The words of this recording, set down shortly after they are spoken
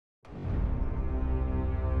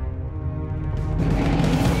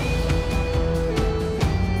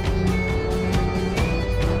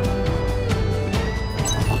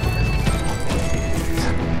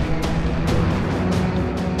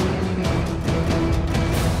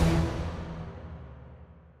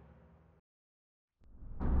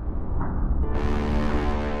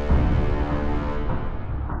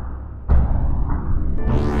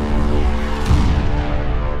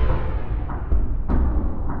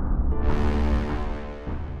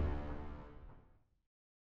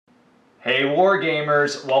Hey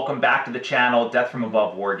Wargamers, welcome back to the channel, Death from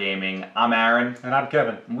Above Wargaming. I'm Aaron. And I'm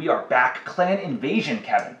Kevin. And we are back. Clan Invasion,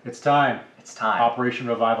 Kevin. It's time. It's time. Operation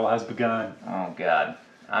Revival has begun. Oh god.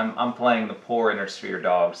 I'm playing the poor Inner Sphere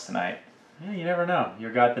dogs tonight. Yeah, you never know. You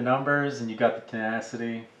got the numbers and you got the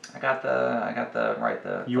tenacity. I got the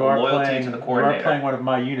loyalty to the coordinator. You are playing one of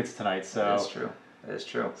my units tonight, so it is true. It is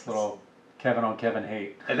true. It's a little Kevin on Kevin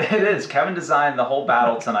hate. It is. Kevin designed the whole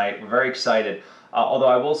battle tonight. We're very excited. Although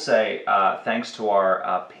I will say, thanks to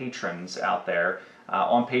our patrons out there,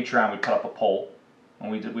 on Patreon we put up a poll,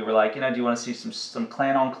 and we were like, do you want to see some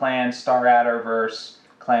clan on clan, Star Adder versus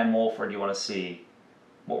Clan Wolf, or do you want to see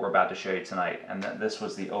what we're about to show you tonight? And this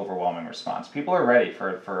was the overwhelming response. People are ready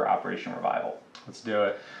for Operation Revival. Let's do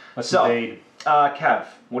it. Let's invade. Kev,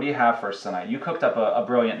 what do you have for us tonight? You cooked up a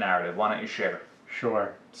brilliant narrative. Why don't you share?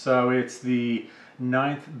 Sure. So it's the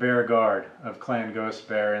 9th Bear Guard of Clan Ghost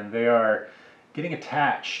Bear, and they are getting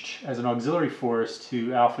attached as an auxiliary force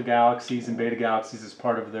to Alpha Galaxies and Beta Galaxies as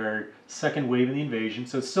part of their second wave in the invasion.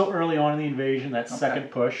 So it's still early on in the invasion, that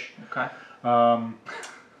second push. Okay.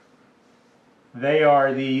 They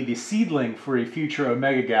are the seedling for a future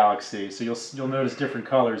Omega Galaxy, so you'll notice different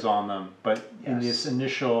colors on them. But in this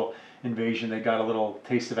initial invasion, they got a little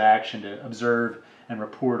taste of action to observe and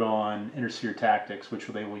report on Inner Sphere tactics, which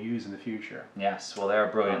they will use in the future. Yes, well, they're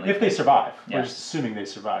brilliantly if they survive. Yes. We're just assuming they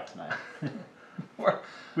survive tonight.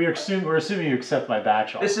 We're assuming you accept my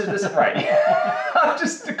batch off. This is right. I'm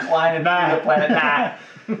just declining through the planet. Nah.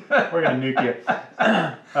 We're gonna nuke you.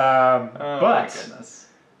 But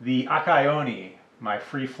the Akai Oni, my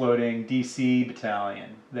free-floating DC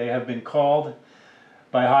battalion, they have been called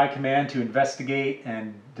by High Command to investigate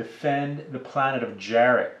and defend the planet of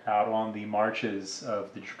Jarret out on the marches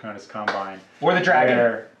of the Draconis Combine. Or the Dragon.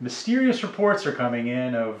 Where mysterious reports are coming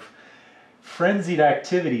in of frenzied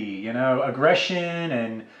activity, aggression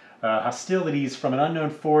and hostilities from an unknown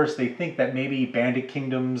force. They think that maybe bandit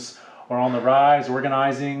kingdoms are on the rise,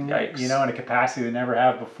 organizing, in a capacity they never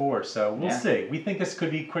have before. So we'll see. We think this could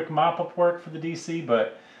be quick mop-up work for the DC,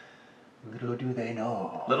 but little do they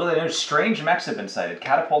know. Little do they know. Strange mechs have been sighted.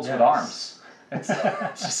 Catapults with arms. It's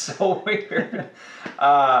just so weird.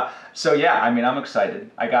 So yeah, I'm excited.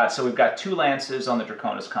 We've got 2 lances on the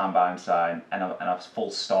Draconis Combine side and a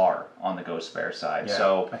full star on the Ghost Bear side. Yeah.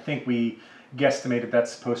 So I think we guesstimated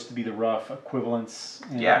that's supposed to be the rough equivalence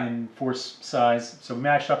in force size. So we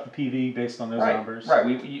matched up the PV based on those numbers. Right.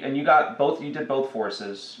 You did both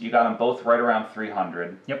forces. You got them both right around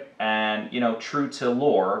 300. Yep. And true to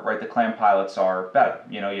lore, right? The clan pilots are better.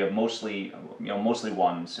 You have mostly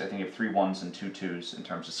ones. I think you have 3 1s and 2 2s in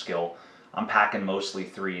terms of skill. I'm packing mostly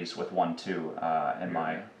 3s with 1 2 in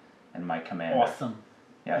my command. Awesome.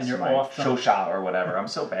 Yes, and you're my awesome. show shot or whatever. I'm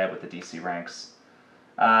so bad with the DC ranks.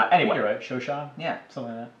 Anyway, you're right. Show shot. Yeah,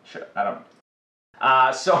 something like that. Sure, I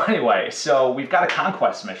don't. So we've got a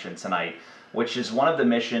conquest mission tonight, which is one of the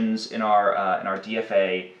missions in our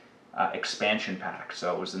DFA expansion pack.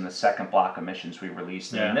 So it was in the second block of missions we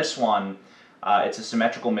released. And in this one, it's a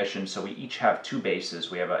symmetrical mission. So we each have 2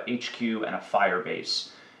 bases. We have a HQ and a fire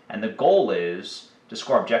base, and the goal is to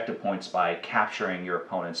score objective points by capturing your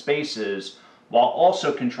opponent's bases while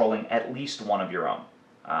also controlling at least one of your own.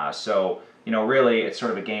 Really, it's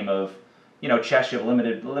sort of a game of, chess. You have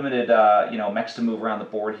limited, mechs to move around the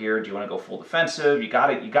board here. Do you want to go full defensive? You got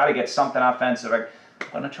to get something offensive. I'm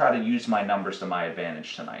going to try to use my numbers to my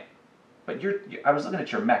advantage tonight. But I was looking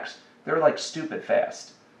at your mechs. They're like stupid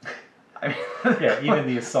fast. Even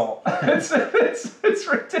the assault. it's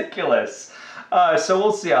ridiculous. So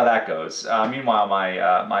we'll see how that goes. Meanwhile,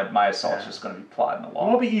 my assault's just going to be plodding along. It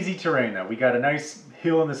won't be easy terrain though. We got a nice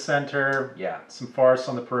hill in the center. Yeah. Some forests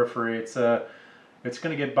on the periphery. It's going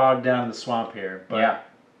to get bogged down in the swamp here. But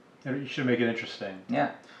you should make it interesting.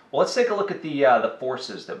 Yeah. Well, let's take a look at the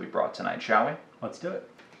forces that we brought tonight, shall we? Let's do it.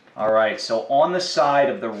 All right. So on the side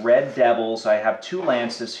of the Red Devils, I have 2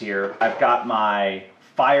 lances here. I've got my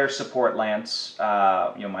fire support lance.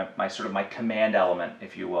 My command element,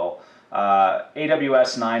 if you will.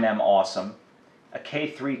 AWS 9M Awesome, a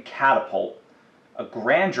K3 Catapult, a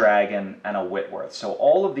Grand Dragon, and a Whitworth. So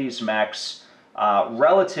all of these mechs,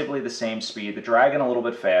 relatively the same speed. The Dragon a little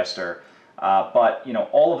bit faster, but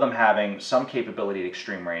all of them having some capability at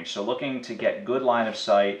extreme range. So looking to get good line of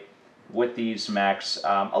sight with these mechs.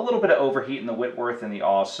 A little bit of overheat in the Whitworth and the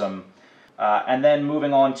Awesome. And then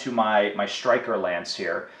moving on to my Striker Lance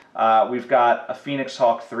here. We've got a Phoenix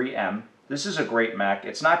Hawk 3M. This is a great mech.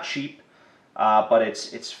 It's not cheap. But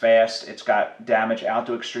it's fast, it's got damage out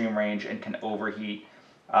to extreme range and can overheat.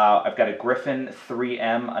 I've got a Griffin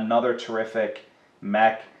 3M, another terrific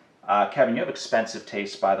mech. Kevin, you have expensive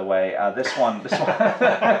taste, by the way. This one,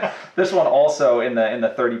 this one also in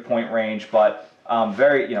the 30-point range, but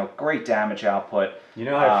very great damage output. You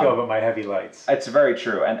know how I feel about my heavy lights. It's very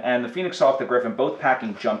true. And the Phoenix Hawk, the Griffin, both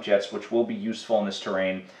packing jump jets, which will be useful in this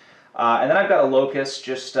terrain. And then I've got a Locust,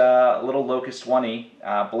 just a little Locust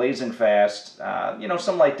 1E, blazing fast.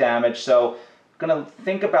 Some light damage. So gonna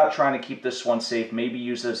think about trying to keep this one safe. Maybe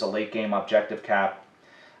use it as a late game objective cap.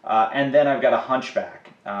 And then I've got a Hunchback.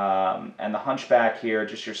 And the Hunchback here,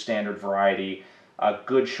 just your standard variety,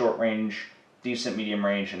 good short range, decent medium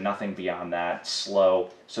range, and nothing beyond that,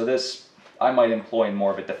 slow. So this, I might employ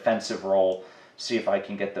more of a defensive role, see if I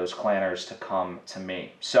can get those clanners to come to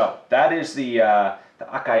me. So that is the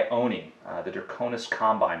Akai Oni, the Draconis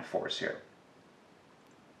Combine Force here.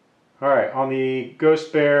 All right, on the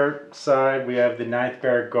Ghost Bear side, we have the 9th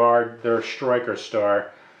Bear Guard, their Striker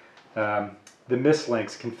Star. The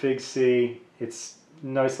Mislinks, Config C, it's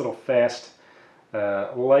nice little fast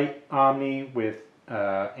light Omni with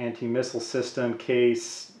anti-missile system,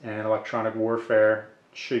 case, and electronic warfare.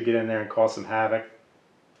 Should get in there and cause some havoc.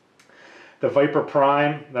 The Viper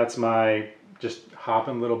Prime, that's my just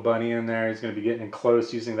hopping little bunny in there. He's going to be getting in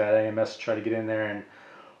close using that AMS to try to get in there and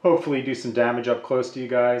hopefully do some damage up close to you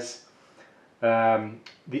guys.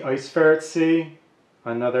 The Ice Ferret C,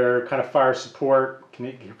 another kind of fire support,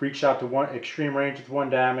 can reach out to one extreme range with 1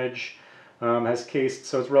 damage, has case,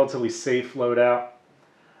 so it's relatively safe loadout.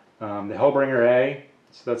 The Hellbringer A,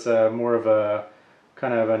 so that's more of a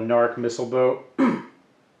kind of a narc missile boat.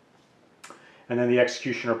 And then the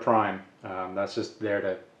Executioner Prime, that's just there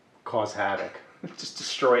to cause havoc. Just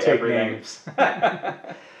destroy Take everything. names.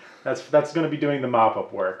 That's going to be doing the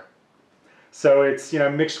mop-up work. So it's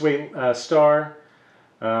mixed weight star,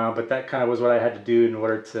 but that kind of was what I had to do in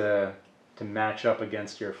order to match up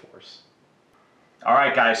against your force. All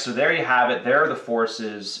right, guys. So there you have it. There are the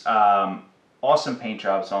forces. Awesome paint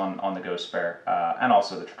jobs on the Ghost Bear and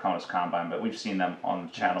also the Draconis Combine, but we've seen them on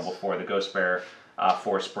the channel before. The Ghost Bear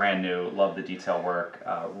force, brand new. Love the detail work.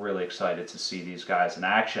 Really excited to see these guys in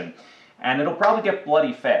action. And it'll probably get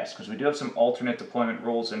bloody fast because we do have some alternate deployment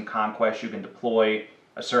rules in Conquest. You can deploy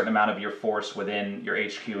a certain amount of your force within your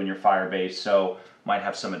HQ and your fire base, so might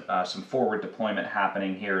have some forward deployment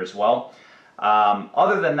happening here as well.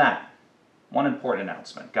 Other than that, one important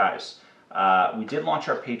announcement, guys. We did launch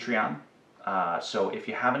our Patreon, so if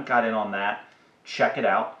you haven't got in on that, check it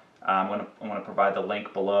out. I'm going to provide the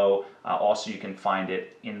link below. Also, you can find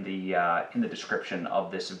it in the description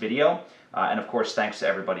of this video. And of course, thanks to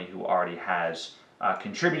everybody who already has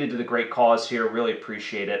contributed to the great cause here. Really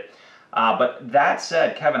appreciate it. But that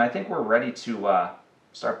said, Kevin, I think we're ready to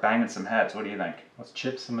start banging some heads. What do you think? Let's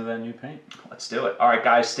chip some of that new paint. Let's do it. All right,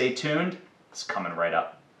 guys, stay tuned. It's coming right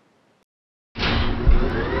up.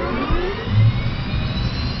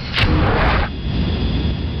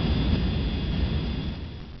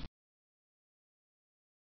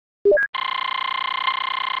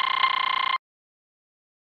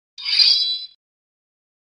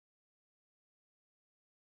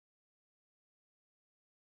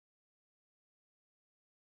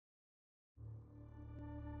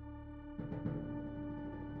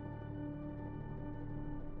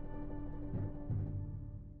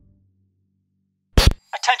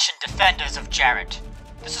 Attention defenders of Jarret.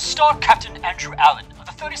 This is Star Captain Andrew Allen of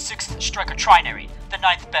the 36th Striker Trinary, the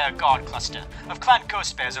 9th Bear Guard Cluster of Clan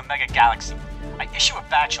Ghost Bear's Omega Galaxy. I issue a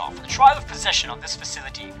badge off for the trial of possession on this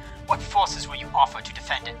facility. What forces will you offer to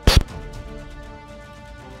defend it?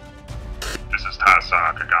 This is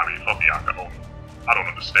Taisa Kagami of the Akai Oni. I don't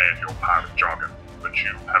understand your pirate jargon, but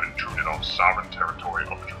you have intruded on sovereign territory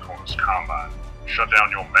of the Draconis Combine. Shut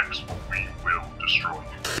down your mechs or we will destroy you.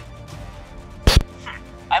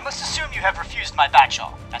 I must assume you have refused my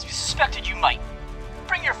batshaw, as we suspected you might.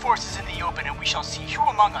 Bring your forces in the open and we shall see who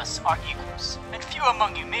among us are equals, and few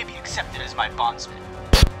among you may be accepted as my bondsmen.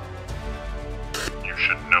 You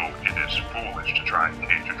should know it is foolish to try and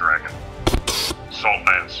cage a dragon. Salt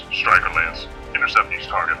Lance, Striker Lance, intercept these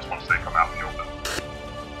targets once they come out in the open.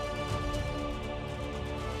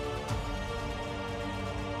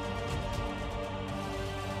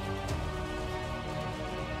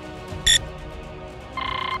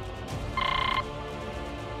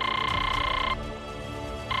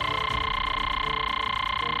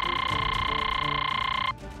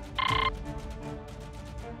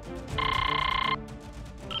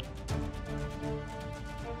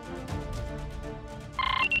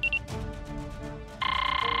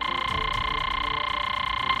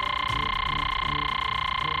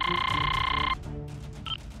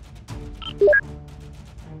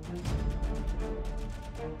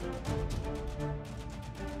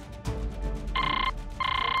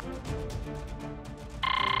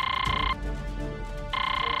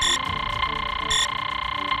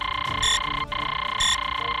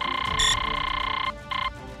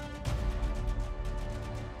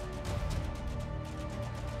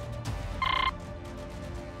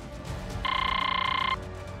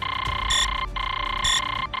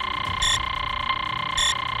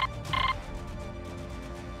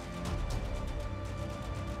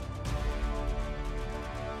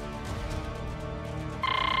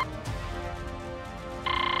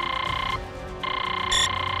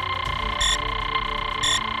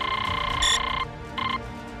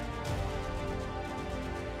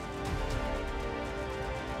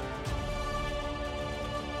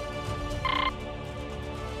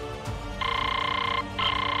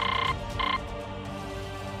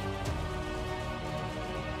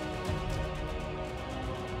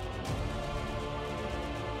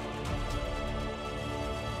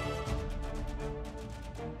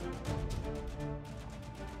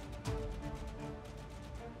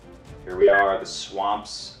 Here we are, the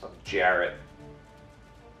swamps of Jarret.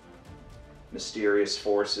 Mysterious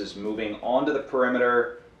forces moving onto the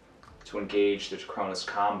perimeter to engage the Draconis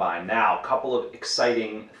Combine. Now, a couple of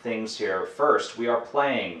exciting things here. First, we are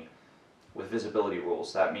playing with visibility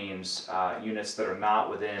rules. That means units that are not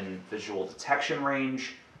within visual detection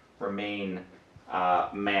range remain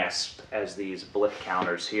masked as these blip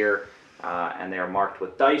counters here, and they are marked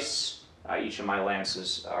with dice. Each of my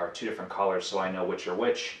lances are 2 different colors, so I know which are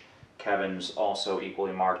which. Kevin's also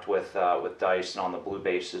equally marked with dice, and on the blue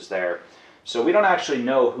bases there. So we don't actually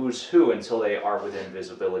know who's who until they are within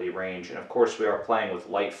visibility range. And of course we are playing with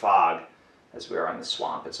light fog as we are in the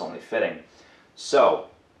swamp. It's only fitting. So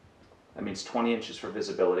that means 20 inches for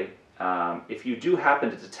visibility. If you do happen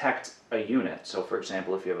to detect a unit, so for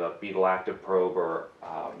example if you have a Beagle active probe or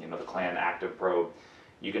the Clan active probe,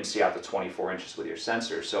 you can see out to 24 inches with your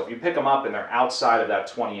sensors. So if you pick them up and they're outside of that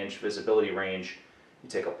 20-inch visibility range, you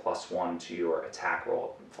take a +1 to your attack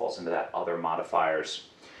roll. It falls into that other modifiers.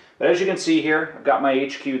 But as you can see here, I've got my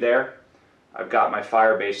HQ there. I've got my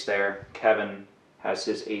fire base there. Kevin has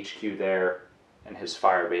his HQ there and his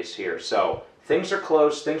fire base here. So things are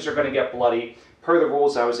close. Things are going to get bloody. Per the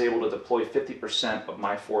rules, I was able to deploy 50% of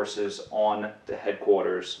my forces on the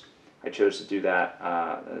headquarters. I chose to do that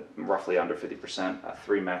roughly under 50%,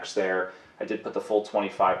 3 mechs there. I did put the full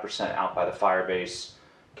 25% out by the fire base.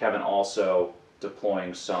 Kevin also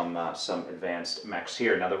deploying some advanced mechs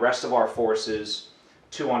here. Now the rest of our forces,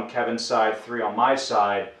 2 on Kevin's side, 3 on my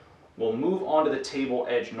side, will move onto the table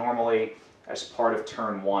edge normally as part of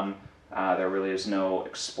turn 1. There really is no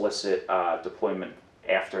explicit deployment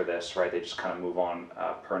after this, right? They just kind of move on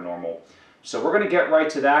per normal. So we're going to get right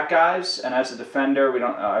to that, guys. And as a defender, we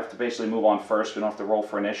don't have to basically move on first. We don't have to roll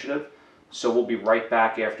for initiative. So we'll be right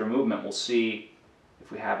back after movement. We'll see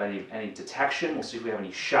if we have any detection. We'll see if we have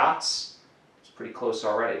any shots. It's pretty close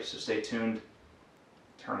already, so stay tuned.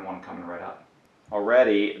 Turn 1 coming right up.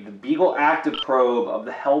 Already, the Beagle active probe of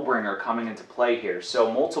the Hellbringer coming into play here.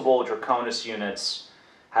 So multiple Draconis units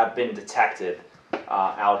have been detected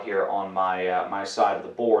out here on my side of the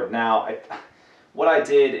board. Now, what I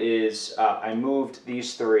did is I moved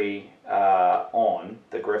these 3 on,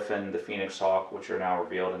 the Griffin, the Phoenix Hawk, which are now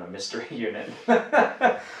revealed in a mystery unit.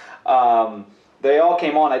 They all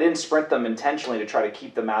came on. I didn't sprint them intentionally to try to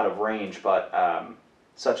keep them out of range, but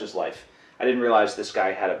such is life. I didn't realize this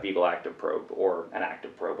guy had a Beagle active probe, or an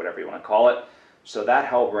active probe, whatever you want to call it. So that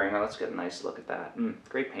Hellbringer, let's get a nice look at that.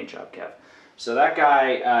 Great paint job, Kev. So that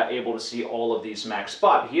guy able to see all of these mechs,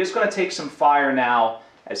 but he is going to take some fire now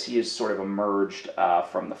as he is sort of emerged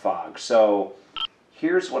from the fog. So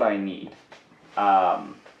here's what I need.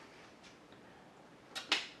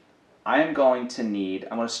 I am going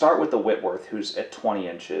to start with the Whitworth, who's at 20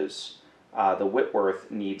 inches. The Whitworth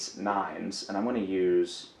needs 9s, and I'm going to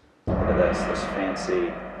use, look at this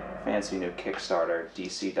fancy new Kickstarter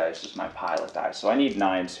DC dice is my pilot dice. So I need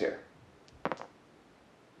 9s here.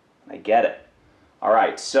 I get it. All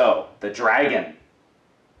right, so the Dragon.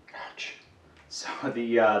 Ouch. So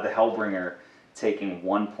the Hellbringer taking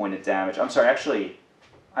 1 point of damage. I'm sorry, actually,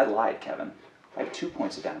 I lied, Kevin. I have 2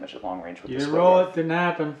 points of damage at long range with this. You didn't roll it, didn't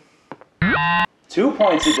happen. 2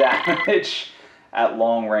 points of damage at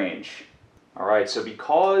long range. All right, so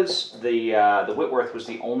because the Whitworth was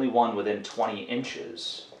the only one within 20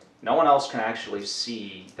 inches, no one else can actually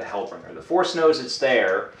see the Hellbringer. The Force knows it's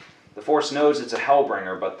there. The Force knows it's a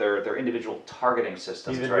Hellbringer, but they're individual targeting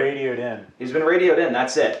systems. He's been right? radioed in. He's been radioed in,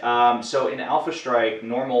 that's it. So in Alpha Strike,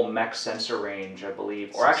 normal mech sensor range, I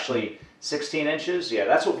believe, or actually 16 inches? Yeah,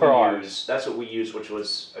 that's what we use. That's what we use, which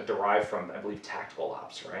was derived from, I believe, Tactical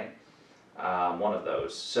Ops, right? One of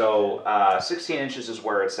those. So 16 inches is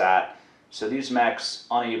where it's at. So these mechs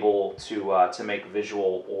unable to make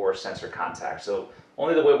visual or sensor contact. So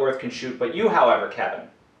only the Whitworth can shoot. But you, however, Kevin,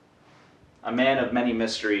 a man of many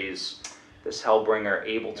mysteries, this Hellbringer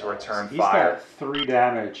able to return fire. He's got 3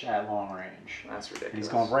 damage at long range. That's ridiculous. He's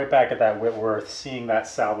going right back at that Whitworth, seeing that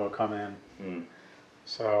salvo come in.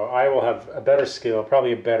 So I will have a better skill,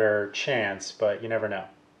 probably a better chance, but you never know.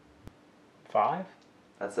 5?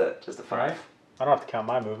 That's it, just a 5. I don't have to count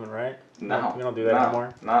my movement, right? No. We don't do that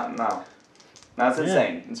anymore? No. That's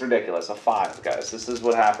insane. It's ridiculous. A 5, guys. This is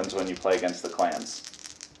what happens when you play against the clans.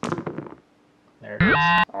 There it is.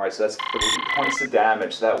 Alright, so that's 3 points of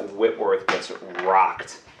damage. That Whitworth gets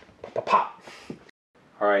rocked. Pop.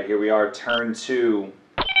 Alright, here we are, turn 2.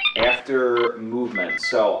 After movement.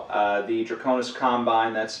 So, the Draconis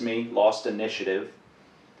Combine, that's me, lost initiative.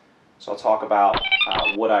 So I'll talk about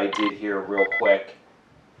what I did here real quick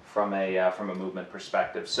from a movement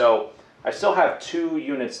perspective. So I still have 2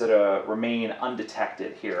 units that remain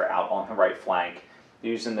undetected here out on the right flank.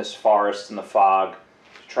 using this forest and the fog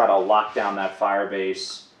to try to lock down that fire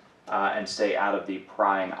base and stay out of the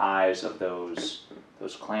prying eyes of those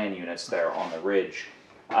clan units there on the ridge.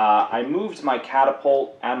 I moved my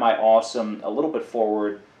catapult and my awesome a little bit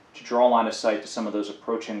forward to draw line of sight to some of those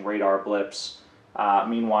approaching radar blips.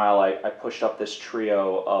 Meanwhile, I pushed up this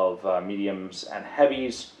trio of mediums and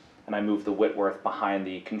heavies, and I moved the Whitworth behind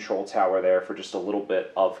the control tower there for just a little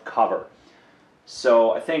bit of cover.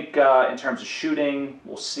 So I think in terms of shooting,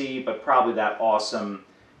 we'll see, but probably that awesome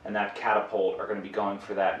and that catapult are going to be going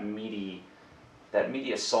for that meaty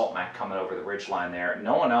assault mech coming over the ridgeline there.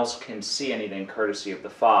 No one else can see anything courtesy of the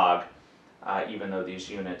fog, even though these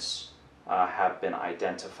units have been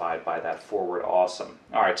identified by that forward awesome.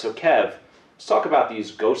 All right, so Kev, let's talk about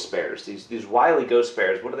these ghost bears, these wily ghost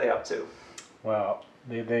bears. What are they up to? Well,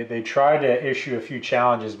 they tried to issue a few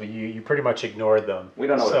challenges, but you pretty much ignored them. We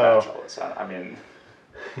don't know what a battle is. I mean,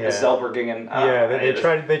 yeah. Zelbergingen. Yeah,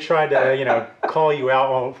 they tried to call you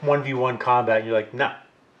out on 1v1 combat, and you're like, nah.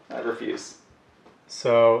 I refuse.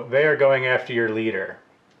 So they are going after your leader.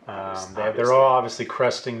 They're all obviously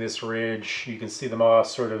cresting this ridge. You can see them all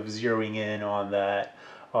sort of zeroing in on that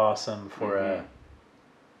awesome for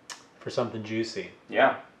something juicy.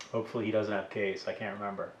 Yeah. Hopefully he doesn't have case. I can't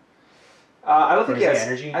remember. I don't think he has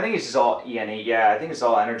energy. I think he's just all ENE. Yeah, I think it's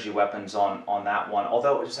all energy weapons on that one.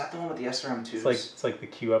 Although, is that the one with the SRM2s? It's like the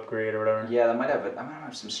Q upgrade or whatever. Yeah, that might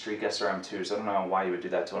have some streak SRM2s. I don't know why you would do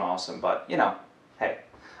that to an awesome, but you know, hey.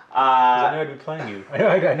 I know I'd be playing you.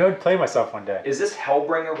 I know I'd play myself one day. Is this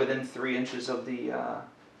Hellbringer within 3 inches of the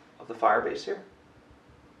fire base here?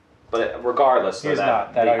 But regardless, He is that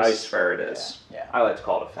not. That the ice- ice ferret is. Yeah. I like to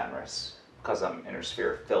call it a Fenris because I'm inner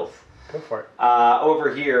sphere filth. Go for it.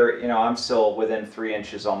 Over here, I'm still within 3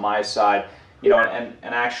 inches on my side. And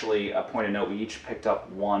actually, a point of note, we each picked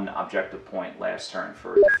up 1 objective point last turn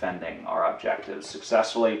for defending our objectives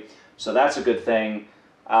successfully. So that's a good thing.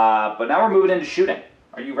 But now we're moving into shooting.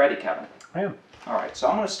 Are you ready, Kevin? I am. All right, so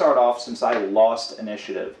I'm going to start off, since I lost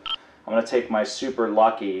initiative, I'm going to take my super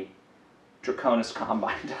lucky Draconis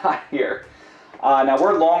Combine die here. Now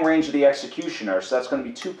we're long range of the Executioner, so that's going to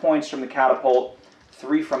be 2 points from the catapult,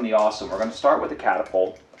 3 from the awesome. We're going to start with the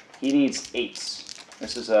catapult. He needs 8s.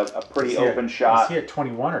 This is a pretty open shot. Is he at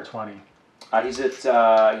 21 or 20? He's at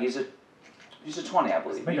 20, I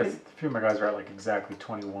believe. I think a few of my guys are at like exactly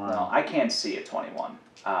 21. No, I can't see at 21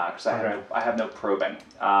 because I have no probing.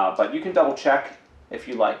 But you can double check if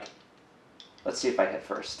you like. Let's see if I hit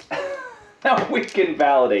first. Now we can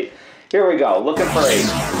validate. Here we go. Looking for 8.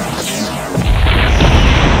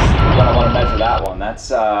 I want to measure that one.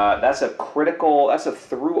 That's a critical. That's a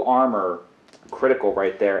through armor critical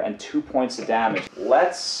right there, and 2 points of damage.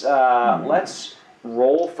 Let's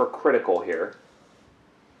roll for critical here.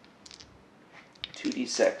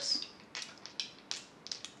 2d6.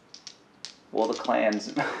 Will the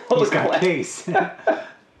clans? He's got case. A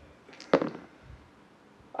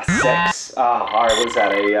 6. Oh, all right. What is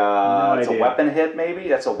that? It's a weapon hit, maybe.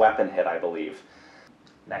 That's a weapon hit, I believe.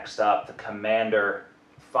 Next up, the commander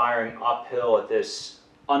firing uphill at this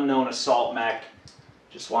unknown assault mech.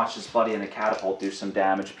 Just watched his buddy in the catapult do some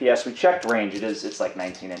damage. P.S. We checked range. It's like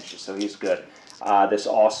 19 inches, so he's good. This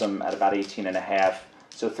awesome at about 18.5.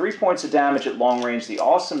 So 3 points of damage at long range. The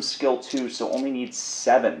awesome skill 2, so only needs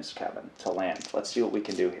 7s, Kevin, to land. Let's see what we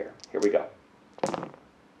can do here. Here we go.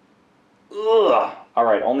 Ugh. All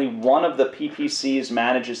right, only 1 of the PPCs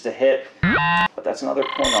manages to hit, but that's another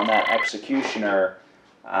point on that Executioner.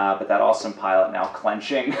 But that awesome pilot now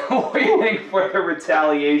clenching, waiting for the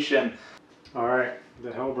retaliation. All right,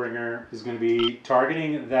 the Hellbringer is going to be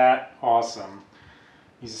targeting that awesome.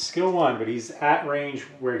 He's a skill 1, but he's at range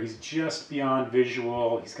where he's just beyond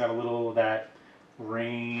visual. He's got a little of that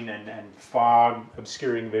rain and fog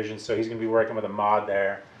obscuring vision, so he's going to be working with a mod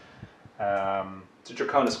there. It's a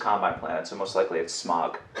Draconis Combine planet, so most likely it's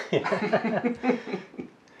smog.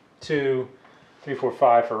 2, 3, 4,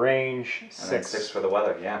 5 for range. 6. And then 6 for the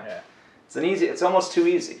weather. Yeah. It's almost too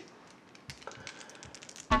easy.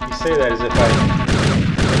 You say that as if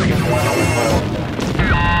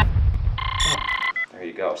There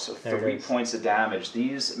you go. So 3 points of damage.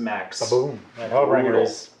 These mechs. Boom. That Hellbringer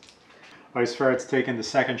is. Ice Ferret's taking the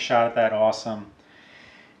 2nd shot at that awesome.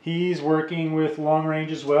 He's working with long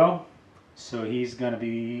range as well. So he's going to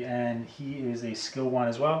be, and he is a skill 1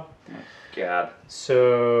 as well. God.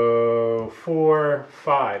 So 4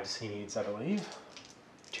 5s he needs, I believe.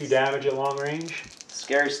 2 damage at long range.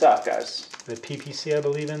 Scary stuff, guys. The PPC, I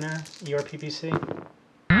believe, in there. PPC.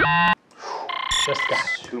 Just got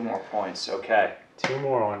 2 more points. Okay. 2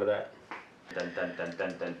 more onto that. Dun, dun, dun,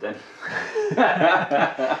 dun, dun, dun.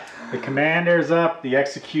 The commander's up. The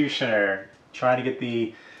Executioner. trying to get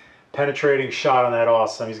the penetrating shot on that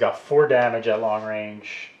awesome. He's got 4 damage at long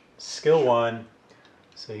range. Skill 1.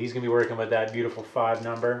 So he's going to be working with that beautiful 5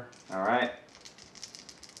 number. All right.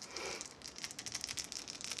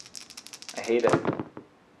 I hate it.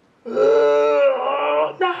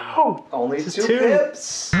 No! Only Just 2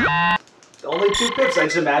 pips. Only 2 pips. I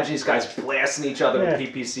just imagine these guys blasting each other with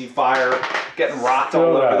PPC fire, getting rocked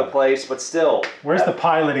all over the place, but still. Where's the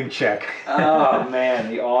piloting check? Oh, man,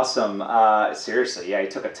 the awesome. Seriously, yeah, he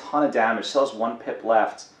took a ton of damage. Still has 1 pip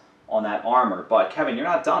left on that armor. But, Kevin, you're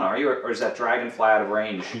not done, are you? Or is that dragonfly out of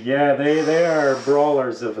range? Yeah, they are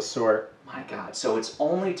brawlers of a sort. My God, so it's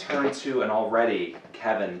only turn 2 and already,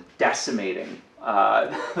 Kevin, decimating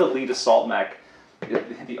the lead assault mech.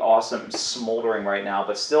 The awesome smoldering right now,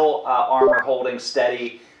 but still armor holding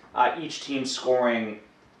steady. Each team scoring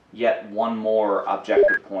yet 1 more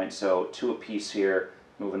objective point, so 2 apiece here.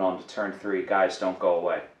 Moving on to turn 3. Guys, don't go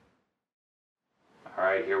away. All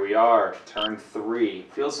right, here we are. Turn 3.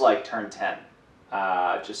 Feels like turn 10.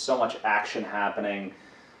 Just so much action happening.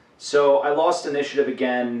 So I lost initiative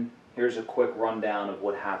again. Here's a quick rundown of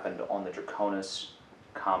what happened on the Draconis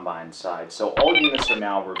Combine side. So all units are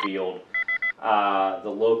now revealed. The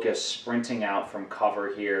Locust sprinting out from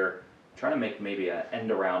cover here, trying to make maybe an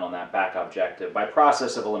end around on that back objective. By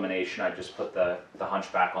process of elimination, I just put the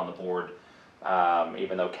Hunchback on the board,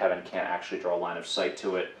 even though Kevin can't actually draw a line of sight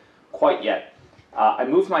to it quite yet. I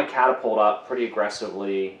moved my catapult up pretty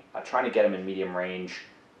aggressively, trying to get him in medium range.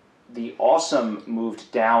 The Awesome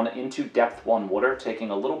moved down into depth 1 water,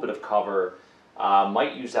 taking a little bit of cover.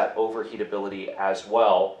 Might use that overheat ability as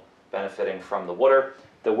well, benefiting from the water.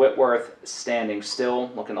 The Whitworth standing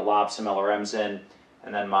still, looking to lob some LRMs in,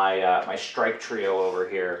 and then my strike trio over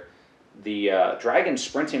here. The Dragon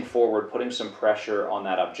sprinting forward, putting some pressure on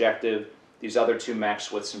that objective. These other 2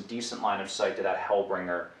 mechs with some decent line of sight to that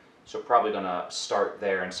Hellbringer, so probably going to start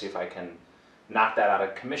there and see if I can knock that out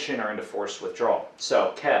of commission or into forced withdrawal.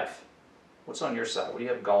 So, Kev, what's on your side? What do you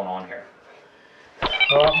have going on here?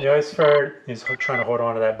 Well, the Iceford is trying to hold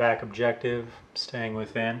on to that back objective, staying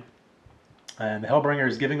within. And the Hellbringer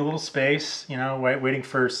is giving a little space, you know, waiting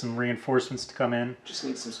for some reinforcements to come in. Just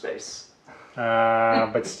need some space.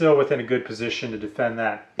 But still within a good position to defend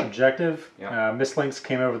that objective. Yep. Mistlinks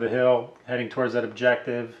came over the hill, heading towards that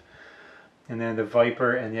objective. And then the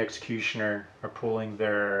Viper and the Executioner are pulling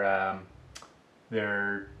their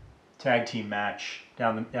tag team match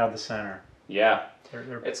down the center. Yeah,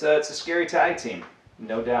 it's a scary tag team,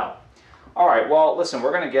 no doubt. All right, well, listen,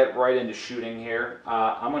 we're going to get right into shooting here.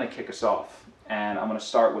 I'm going to kick us off, and I'm going to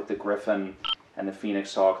start with the Griffin and the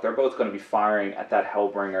Phoenix Hawk. They're both going to be firing at that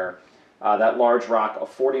Hellbringer. That large rock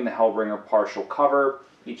affording the Hellbringer partial cover.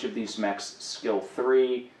 Each of these mechs skill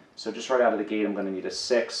 3, so just right out of the gate I'm going to need a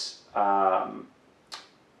 6, I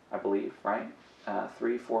believe, right?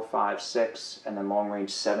 3, 4, 5, 6, and then long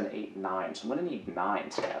range 7, 8, 9. So I'm going to need 9,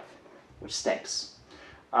 Kev, which stinks.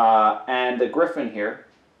 And the Griffin here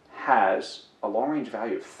has a long range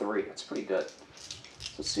value of 3. That's pretty good.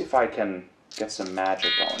 So let's see if I can get some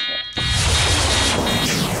magic going here.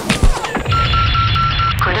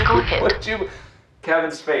 Critical hit. Look at you,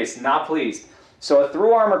 Kevin's face, not pleased. So a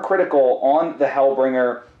through armor critical on the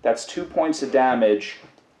Hellbringer. That's 2 points of damage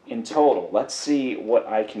in total. Let's see what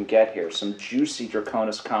I can get here. Some juicy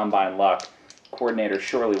Draconis Combine luck. Coordinator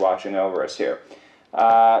surely watching over us here.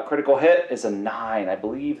 Critical hit is a 9. I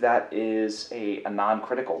believe that is a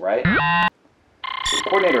non-critical, right? So the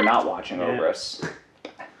Coordinator not watching over us.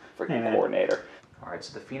 Freaking Coordinator. All right,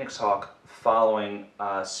 so the Phoenix Hawk following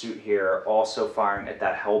suit here, also firing at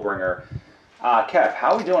that Hellbringer. Kev,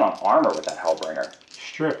 how are we doing on armor with that Hellbringer?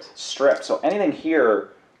 Stripped. Stripped. So anything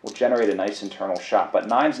here will generate a nice internal shot. But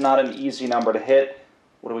 9's not an easy number to hit.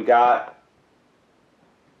 What do we got?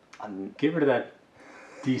 Get rid of that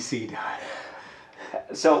DC die.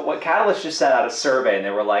 So what Catalyst just sent out a survey, and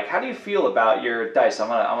they were like, "How do you feel about your dice?" I'm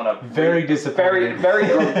gonna very disappointed. Very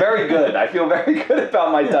good. I feel very good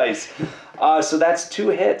about my dice. So that's 2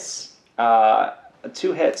 hits.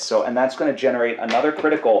 2 hits. So and that's going to generate another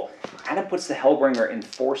critical, and it puts the Hellbringer in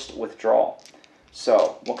forced withdrawal.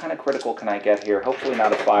 So what kind of critical can I get here? Hopefully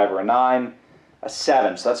not a 5 or a 9. A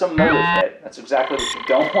 7. So that's a motive hit. That's exactly what you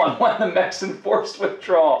don't want when the mech's in forced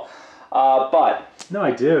withdrawal. But no,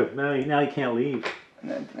 I do. Now he can't leave.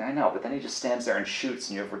 I know, but then he just stands there and shoots,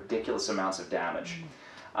 and you have ridiculous amounts of damage.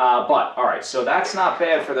 But all right, so that's not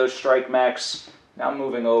bad for those strike mechs. Now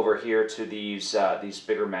moving over here to these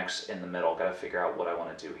bigger mechs in the middle. Got to figure out what I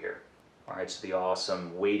want to do here. All right, so the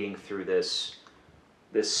Awesome wading through this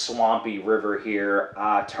swampy river here,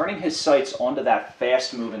 turning his sights onto that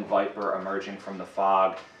fast-moving Viper emerging from the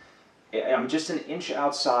fog. I'm just an inch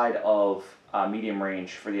outside of medium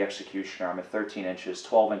range for the Executioner. I'm at 13 inches,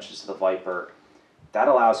 12 inches to the Viper. That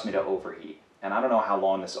allows me to overheat. And I don't know how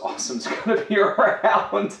long this awesome's gonna be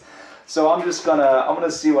around. So I'm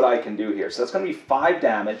gonna see what I can do here. So that's gonna be 5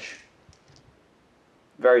 damage.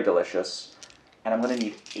 Very delicious. And I'm gonna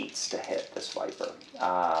need 8s to hit this Viper.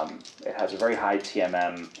 It has a very high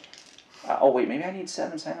TMM. Oh wait, maybe I need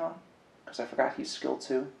 7s, hang on. Because I forgot he's skill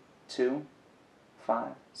 2. 2,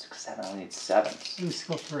 5, 6, 7, I only need 7s. He's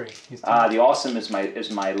skill 3. He's The awesome is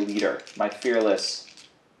my leader, my fearless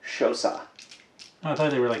Shosa. I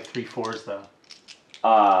thought they were like 3/4s though.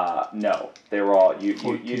 No, they were all you.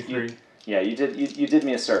 Yeah, you did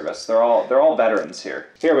me a service. They're all veterans here.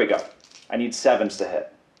 Here we go. I need 7s to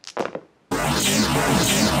hit.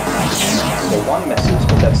 So 1 misses,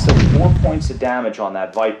 but that's still 4 points of damage on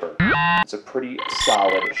that Viper. It's a pretty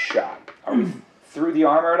solid shot. Are we through the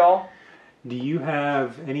armor at all? Do you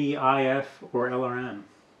have any IF or LRM?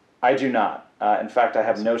 I do not. In fact, I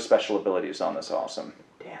have no special abilities on this awesome.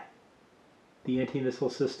 Damn. The anti-missile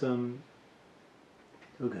system.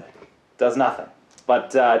 Oh, good. Does nothing.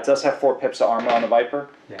 But it does have 4 pips of armor on the Viper.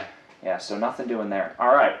 Yeah. Yeah, so nothing doing there.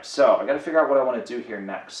 All right, so I got to figure out what I want to do here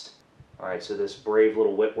next. All right, so this brave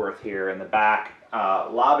little Whitworth here in the back,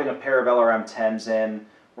 lobbing a pair of LRM-10s in.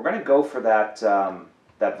 We're going to go for that,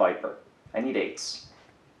 that Viper. I need 8s.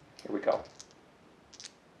 Here we go.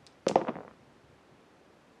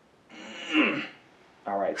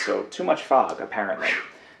 All right, so too much fog, apparently.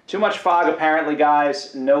 Too much fog, apparently,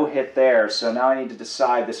 guys. No hit there. So now I need to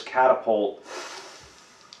decide this catapult.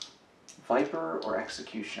 Viper or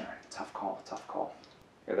Executioner? Tough call, tough call.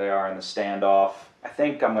 Here they are in the standoff. I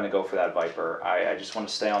think I'm going to go for that Viper. I just want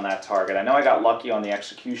to stay on that target. I know I got lucky on the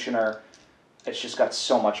Executioner. It's just got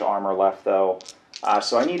so much armor left, though.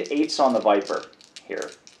 So I need 8s on the Viper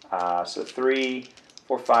here. So 3,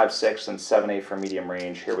 4, 5, 6, and 7, 8 for medium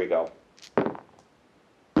range. Here we go.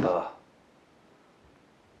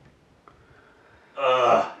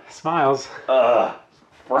 Smiles.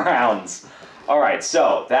 Frowns. All right,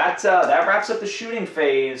 so that wraps up the shooting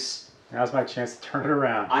phase. Now's my chance to turn it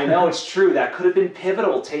around. I know, it's true. That could have been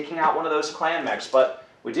pivotal, taking out one of those clan mechs, but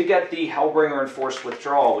we did get the Hellbringer enforced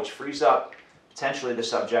withdrawal, which frees up potentially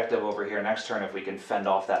this objective over here next turn if we can fend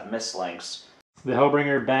off that mislinks. The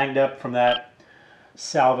Hellbringer banged up from that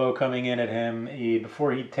salvo coming in at him.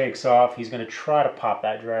 Before he takes off, he's going to try to pop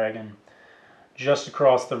that dragon just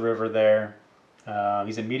across the river there.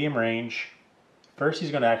 He's in medium range. First,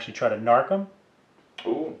 he's going to actually try to narc him.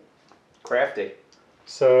 Ooh, crafty.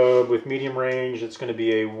 So with medium range, it's going to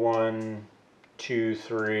be a 1, 2,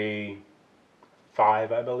 3,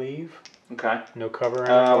 5, I believe. Okay. No cover.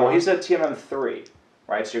 Well, he's at TMM 3,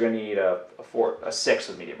 right? So you're going to need a 6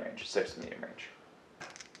 with medium range. 6 with medium range.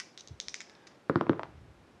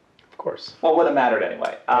 Of course. Well, it would have mattered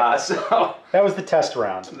anyway. Yeah. So that was the test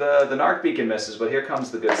round. The narc beacon misses, but here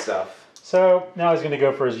comes the good stuff. So now he's going to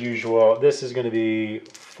go for his usual. This is going to be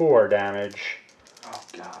 4 damage. Oh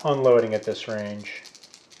God. Unloading at this range.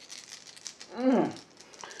 I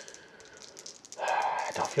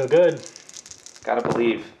don't feel good. Gotta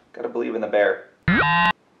believe in the bear.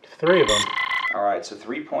 3 of them. All right, so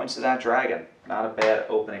 3 points to that dragon. Not a bad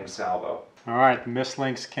opening salvo. All right, the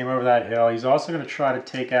Mistlinks came over that hill. He's also going to try to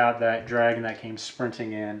take out that dragon that came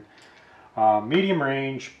sprinting in. Medium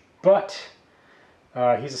range, but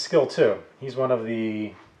he's a skill 2. He's one of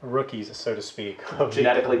the rookies, so to speak.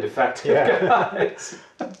 Genetically defective guys.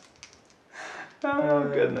 Oh,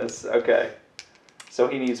 goodness. Okay. So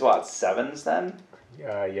he needs what, 7s then?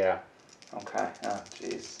 Yeah. Okay. Oh,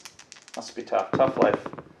 jeez. Must be tough. Tough life.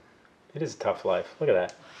 It is a tough life. Look at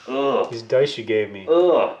that. Ugh. These dice you gave me.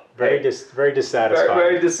 Ugh. Very dissatisfied.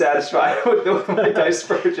 Very dissatisfied with my dice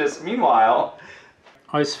purchase. Meanwhile,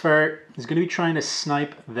 Ice Ferret is going to be trying to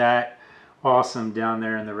snipe that awesome down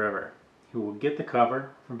there in the river. He will get the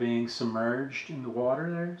cover from being submerged in the water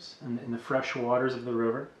there, in the fresh waters of the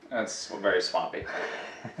river. That's very swampy.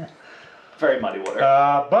 Very muddy water.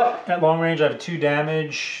 But at long range, I have 2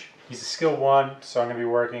 damage. He's a skill 1, so I'm going to be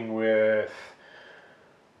working with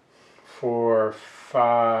 4,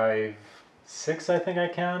 5, 6. I think I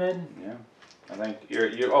counted. Yeah, I think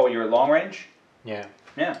you're long range. Yeah.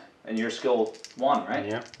 Yeah, and you're skill 1, right?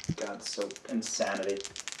 Yeah. God, so insanity.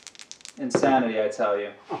 Insanity, I tell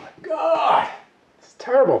you. Oh my God, it's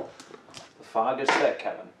terrible. The fog is thick,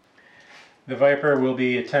 Kevin. The Viper will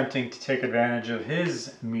be attempting to take advantage of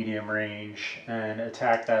his medium range and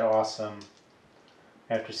attack that awesome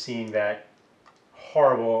after seeing that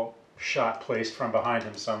horrible shot placed from behind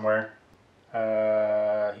him somewhere.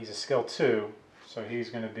 He's a skill 2, so he's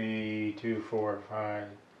going to be 2, 4, 5,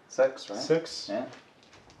 6, right? 6. Yeah.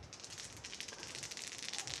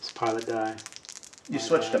 It's pilot die. You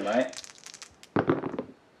switched them, right?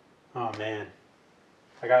 Oh man,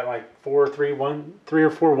 I got like 3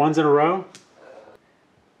 or 4 ones in a row.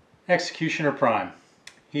 Executioner Prime.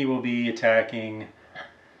 He will be attacking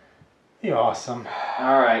the Awesome.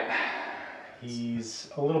 All right. He's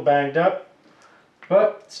a little banged up,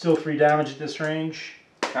 but still 3 damage at this range.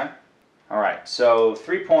 Okay. All right. So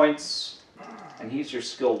 3 points, and he's your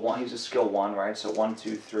skill 1. He's a skill 1, right? So 1,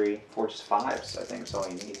 2, 3, 4, just 5s. I think is all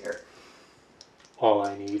you need here. All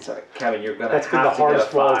I need. So, Kevin, you're gonna That's been the have to get a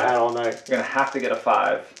hardest roll I've 5. had all night. You're gonna have to get a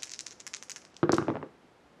 5.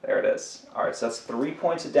 There it is. All right, so that's 3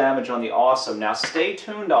 points of damage on the Awesome. Now stay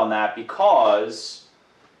tuned on that because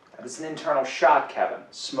it's an internal shot, Kevin.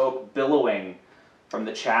 Smoke billowing from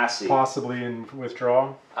the chassis. Possibly in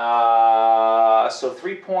withdrawal. So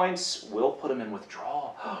 3 points will put him in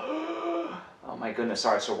withdrawal. Oh my goodness.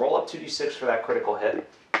 All right, so roll up 2d6 for that critical hit.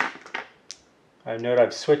 I note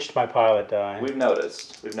I've switched my pilot die. We've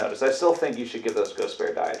noticed. I still think you should give those Ghost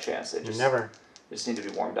Bear die a chance. They just need to be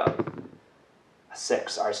warmed up. A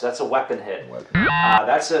 6. All right, so that's a weapon hit.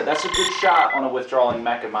 That's a good shot on a withdrawing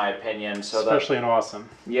mech, in my opinion. So especially an Awesome.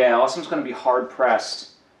 Yeah, Awesome's going to be hard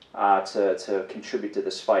pressed to contribute to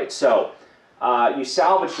this fight. So you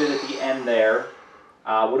salvaged it at the end there.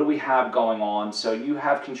 What do we have going on? So you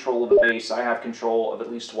have control of the base. I have control of at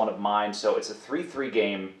least one of mine. So it's a 3-3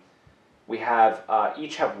 game. We have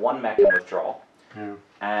each have 1 mech in withdrawal,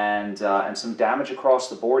 and some damage across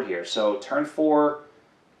the board here. So turn 4,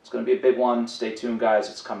 it's going to be a big one. Stay tuned, guys.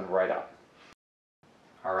 It's coming right up.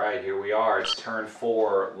 All right, here we are. It's turn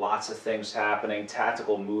 4. Lots of things happening.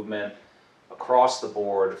 Tactical movement across the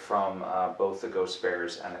board from both the Ghost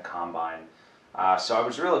Bears and the Combine. So I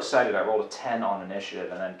was real excited. I rolled a 10 on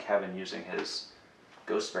initiative, and then Kevin, using his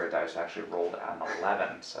Ghost Bear dice, actually rolled an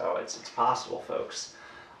 11. So it's possible, folks.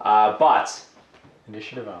 But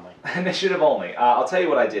initiative only. Initiative only. I'll tell you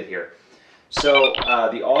what I did here. So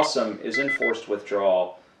the Awesome is in forced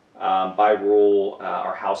withdrawal. By rule,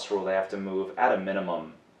 our house rule, they have to move at a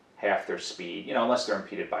minimum half their speed, unless they're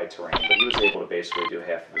impeded by terrain. But he was able to basically do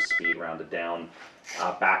half of his speed, rounded down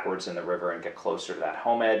backwards in the river and get closer to that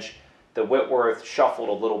home edge. The Whitworth shuffled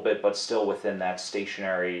a little bit, but still within that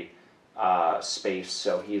stationary space.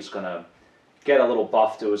 So he's going to get a little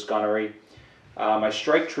buff to his gunnery. My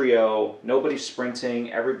strike trio, nobody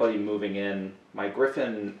sprinting, everybody moving in. My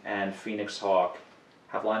Griffin and Phoenix Hawk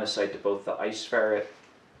have line of sight to both the Ice Ferret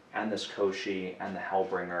and this Koshi and the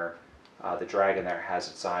Hellbringer. The dragon there has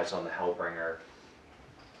its eyes on the Hellbringer.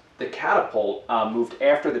 The Catapult moved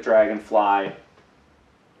after the Dragonfly,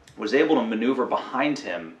 was able to maneuver behind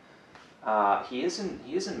him. He is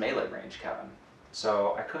in melee range, Kevin.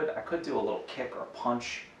 So I could do a little kick or a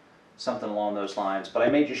punch, something along those lines, but I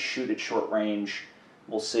may just shoot at short range.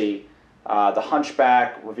 We'll see. The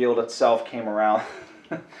Hunchback revealed itself, came around,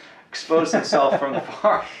 exposed itself from the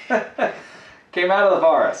forest. Came out of the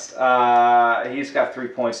forest. He's got 3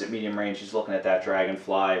 points at medium range. He's looking at that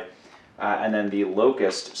Dragonfly. And then the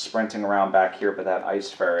Locust sprinting around back here, but that Ice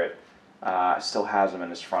Ferret still has him in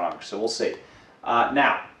his front arc. So we'll see.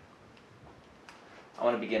 Now, I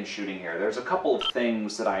want to begin shooting here. There's a couple of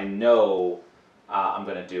things that I know I'm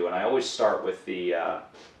going to do, and I always start with the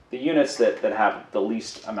units that have the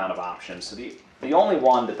least amount of options. So the only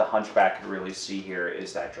one that the Hunchback could really see here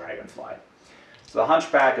is that Dragonfly. So the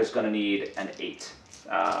Hunchback is going to need an 8.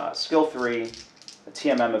 Skill 3, a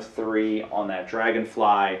TMM of 3 on that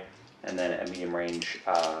Dragonfly, and then a medium range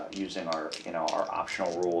using our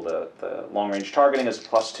optional rule. The long range targeting is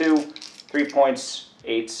 +2, 3 points,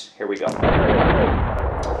 8. Here we go.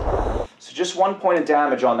 So just 1 point of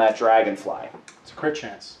damage on that Dragonfly. It's a crit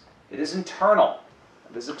chance. It is internal.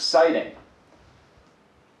 It is exciting.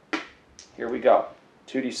 Here we go.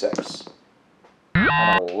 2d6.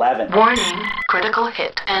 An 11. Warning, critical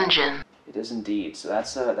hit engine. It is indeed. So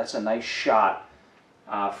that's a nice shot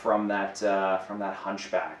from that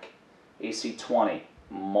Hunchback. AC 20,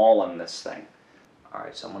 mauling this thing. All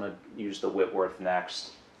right, so I'm gonna use the Whitworth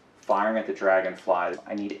next. Firing at the Dragonfly.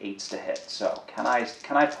 I need 8s to hit. So can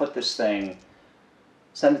I put this thing?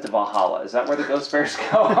 Send it to Valhalla. Is that where the Ghost Bears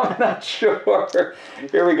go? I'm not sure.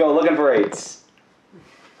 Here we go, looking for 8s.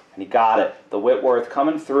 And he got it. The Whitworth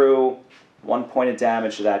coming through. 1 point of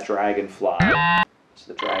damage to that Dragonfly.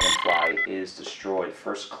 So the Dragonfly is destroyed.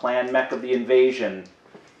 First clan mech of the invasion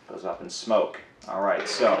goes up in smoke. All right,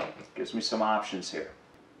 so gives me some options here.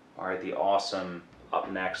 All right, the Awesome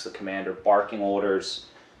up next. The commander barking orders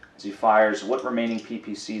as he fires what remaining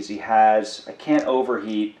PPCs he has. I can't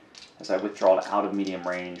overheat as I withdraw it out of medium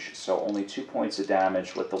range, so only 2 points of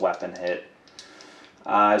damage with the weapon hit.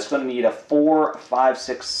 It's going to need a 4, 5,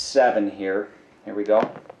 6, 7 here. Here we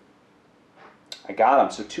go. I got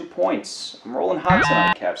him. So 2 points. I'm rolling hot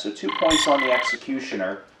tonight, Kev. So 2 points on the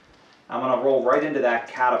Executioner. I'm going to roll right into that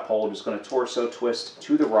catapult. Just going to torso twist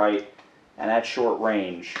to the right, and at short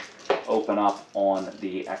range, open up on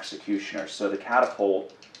the Executioner. So the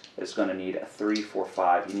catapult is going to need a 3, 4,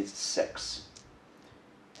 5. He needs a 6.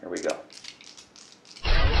 Here we go. So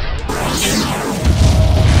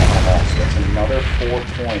that's another 4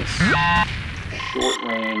 points. Short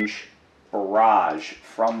range barrage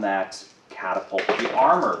from that catapult. The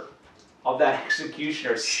armor of that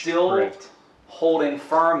Executioner still holding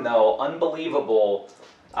firm, though. Unbelievable.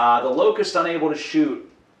 The Locust unable to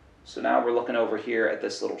shoot. So now we're looking over here at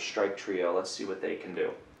this little strike trio. Let's see what they can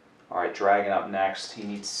do. All right, Dragon up next. He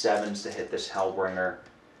needs 7s to hit this Hellbringer.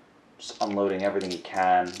 Just unloading everything he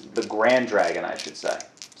can. The Grand Dragon, I should say.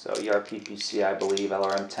 So ERPPC, I believe,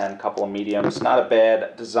 LRM-10, couple of mediums. Not a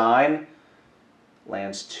bad design.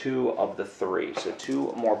 Lands 2 of the 3. So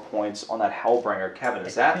 2 more points on that Hellbringer. Kevin,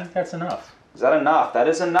 is that? I think that's enough. Is that enough? That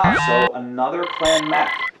is enough. So another clan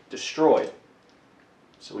mech destroyed.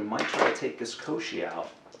 So we might try to take this Koshi out.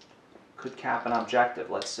 Could cap an objective.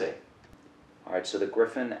 Let's see. All right, so the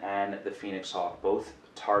Griffin and the Phoenix Hawk both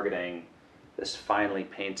targeting this finely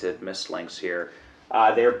painted Mistlynx here.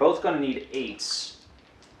 They're both going to need 8s.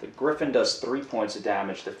 The Griffin does 3 points of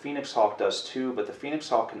damage. The Phoenix Hawk does 2, but the Phoenix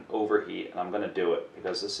Hawk can overheat, and I'm going to do it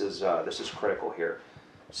because this is critical here.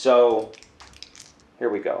 So here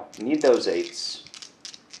we go. Need those 8s.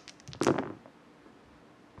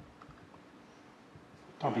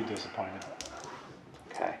 Don't be disappointed.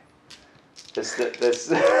 Okay. This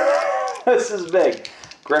this is big.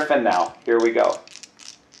 Griffin now. Here we go.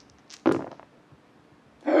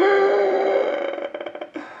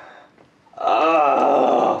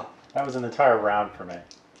 That was an entire round for me.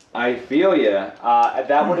 I feel you.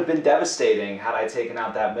 That would have been devastating had I taken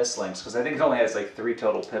out that Mistlynx, because I think it only has like 3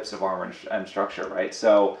 total pips of armor and structure, right?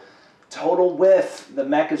 So total whiff. The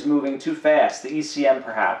mech is moving too fast. The ECM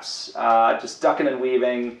perhaps just ducking and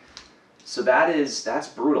weaving. So that's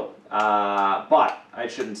brutal. But I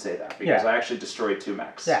shouldn't say that because I actually destroyed 2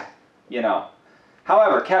 mechs. Yeah. You know.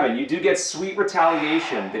 However, Kevin, you do get sweet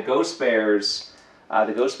retaliation. The Ghost Bears.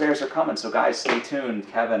 The Ghost Bears are coming. So guys, stay tuned.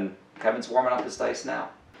 Kevin's warming up his dice now.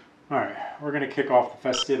 All right, we're going to kick off the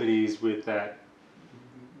festivities with that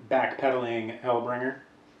backpedaling Hellbringer,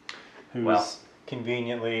 who's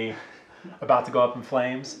conveniently about to go up in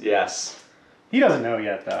flames. Yes. He doesn't know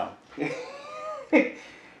yet, though.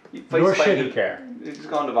 Nor should he care. He's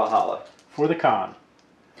going to Valhalla. For the con.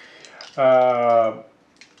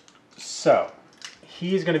 So,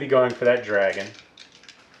 he's going to be going for that dragon.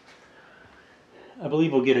 I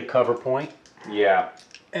believe we'll get a cover point. Yeah.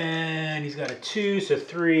 And he's got a 2, so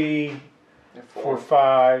 3, 4,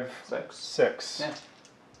 5, 6. Yeah.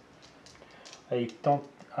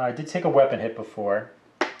 I did take a weapon hit before.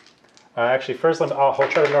 Actually, first I'll try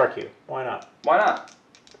to narc you. Why not? Why not?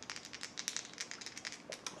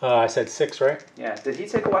 I said 6, right? Yeah. Did he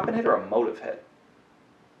take a weapon hit or a motive hit?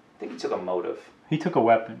 I think he took a motive. He took a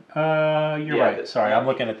weapon. You're right. Sorry, I'm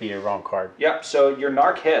looking at the wrong card. Yep, so your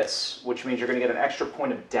narc hits, which means you're going to get an extra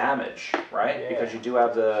point of damage, right? Yeah. Because you do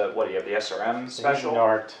have the, what do you have, the SRM special? He's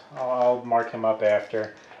narked. I'll mark him up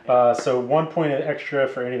after. So 1 point extra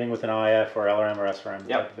for anything with an IF or LRM or SRM.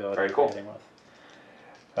 Yep, very cool.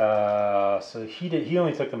 So he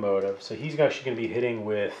only took the motive, so he's actually going to be hitting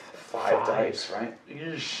with 5 dice, right?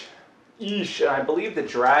 Yeesh. Yeesh. And I believe the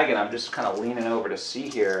dragon, I'm just kind of leaning over to see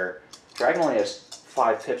here, dragon only has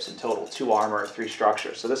 5 pips in total, 2 armor, 3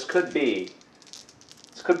 structure. So this could be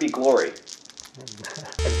glory.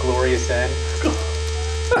 A glorious end.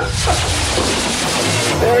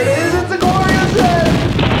 There it is, it's a glorious end!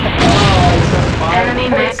 Oh, enemy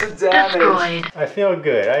mech destroyed. I feel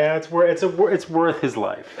good. It's worth his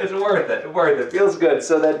life. It's worth it. Feels good.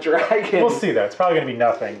 So that dragon... We'll see though, it's probably going to be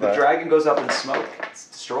nothing. The dragon goes up in smoke. It's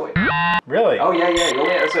destroyed. Really? Oh yeah.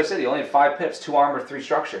 That's what I said. He only had 5 pips, 2 armor, 3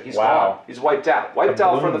 structure. He's gone. He's wiped out. Wiped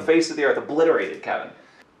out from the face of the earth. Obliterated, Kevin.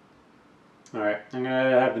 All right. I'm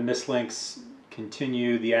going to have the Mistlynx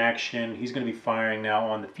continue the action. He's going to be firing now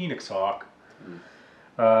on the Phoenix Hawk.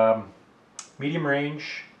 Medium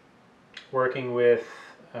range, working with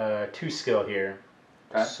 2 skill here.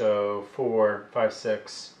 Okay. So 4, 5,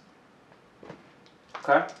 6.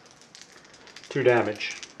 Okay. 2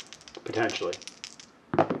 damage, potentially.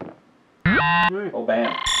 Oh,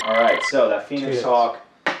 bam. All right, so that Phoenix Hawk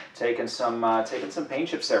taking some paint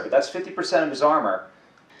chips there, but that's 50% of his armor.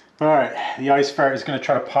 All right, the Ice Ferret is going to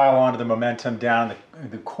try to pile onto the momentum down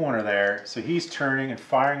in the corner there. So he's turning and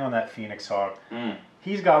firing on that Phoenix Hawk.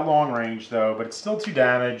 He's got long range though, but it's still 2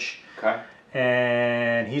 damage. Okay.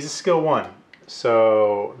 And he's a skill 1.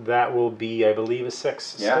 So that will be, I believe, a 6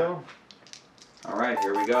 still. All right,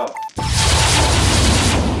 here we go.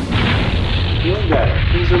 Feeling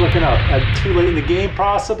better. Things are looking up. Too late in the game,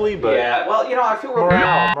 possibly, but yeah. Well, you know, I feel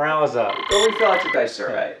morale is up. Go refill out your dice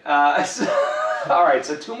survey. All right,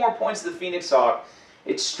 so 2 more points to the Phoenix Hawk.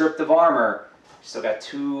 It's stripped of armor. Still got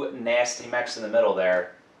 2 nasty mechs in the middle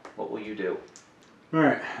there. What will you do? All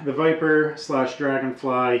right, the Viper /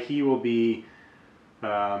 Dragonfly. He will be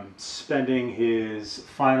spending his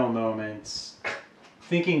final moments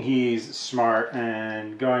thinking he's smart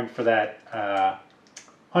and going for that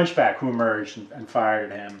hunchback who emerged and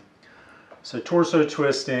fired at him. So torso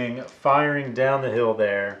twisting, firing down the hill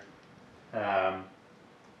there.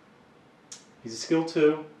 He's a skill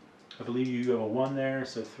 2. I believe you have a 1 there,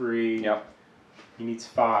 so 3. Yep. He needs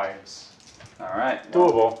 5s. All right.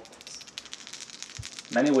 Doable.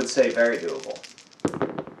 Many would say very doable.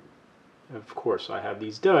 Of course, I have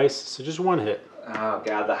these dice, so just 1 hit. Oh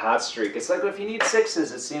god, the hot streak. It's like if you need 6s,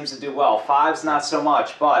 it seems to do well. 5s, not so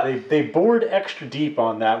much, but... They bored extra deep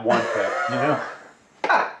on that 1 hit, you know?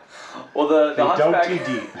 Well, the they hunchback... dug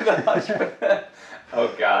too deep. The hunchback... Oh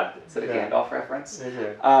god, is it a Gandalf reference? It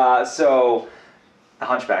is. So, the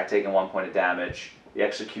hunchback taking 1 point of damage. The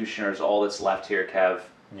executioner is all that's left here, Kev.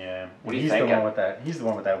 Yeah. What are you he's thinking? The one with that. He's the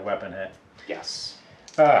one with that weapon hit. Yes.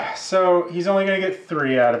 So he's only going to get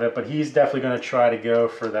 3 out of it, but he's definitely going to try to go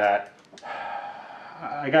for that.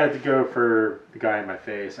 I got to go for the guy in my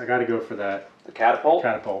face. I got to go for that. The catapult?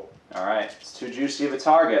 Catapult. All right. It's too juicy of a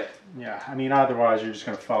target. Yeah. I mean, otherwise you're just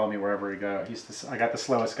going to follow me wherever we go. I got the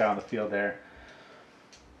slowest guy on the field there.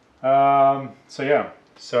 So yeah.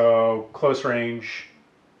 So close range.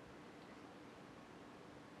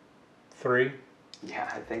 3. Yeah,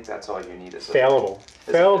 I think that's all you need. Is failable.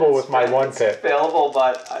 Failable with my 1 pit. Failable,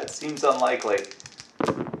 but it seems unlikely.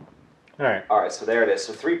 Alright. Alright, so there it is.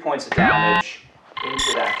 So 3 points of damage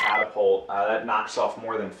into that catapult. That knocks off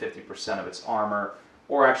more than 50% of its armor,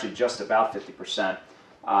 or actually just about 50%,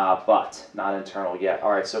 but not internal yet.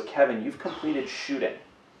 Alright, so Kevin, you've completed shooting.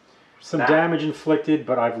 Some damage inflicted,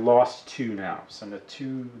 but I've lost 2 now. So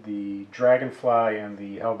the Dragonfly and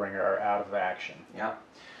the Hellbringer are out of action. Yeah.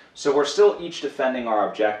 So we're still each defending our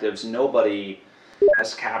objectives. Nobody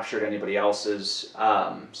has captured anybody else's.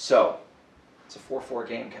 So it's a 4-4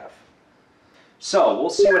 game, Kev. So we'll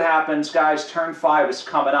see what happens, guys. Turn 5 is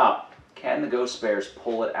coming up. Can the Ghost Bears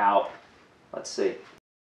pull it out? Let's see.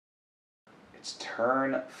 It's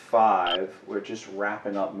turn 5. We're just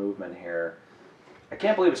wrapping up movement here. I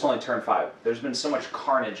can't believe it's only turn 5. There's been so much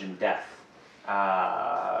carnage and death.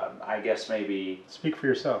 I guess maybe... Speak for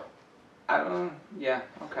yourself. Yeah,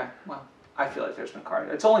 okay. Well, I feel like there's been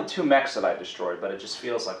carnage. It's only 2 mechs that I destroyed, but it just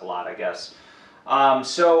feels like a lot, I guess.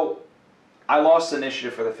 So I lost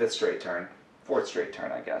initiative for the 5th straight turn. 4th straight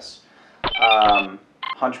turn, I guess.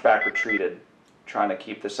 Hunchback retreated, trying to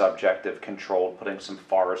keep this objective controlled, putting some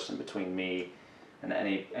forest in between me and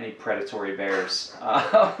any predatory bears.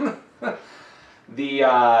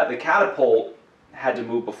 The catapult had to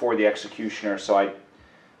move before the executioner, so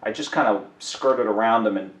I just kind of skirted around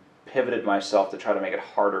him and pivoted myself to try to make it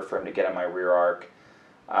harder for him to get in my rear arc.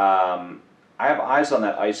 I have eyes on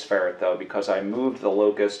that ice ferret though, because I moved the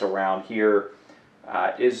locust around here,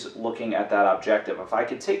 is looking at that objective. If I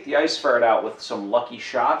could take the ice ferret out with some lucky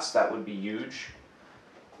shots, that would be huge.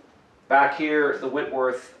 Back here, the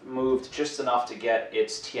Whitworth moved just enough to get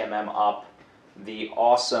its TMM up. The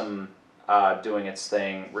Awesome doing its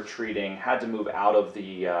thing, retreating, had to move out of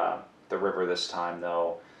the river this time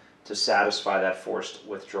though, to satisfy that forced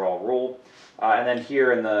withdrawal rule. And then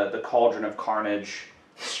here in the Cauldron of Carnage,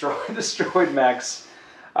 destroyed mechs,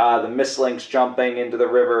 the Mistlinks jumping into the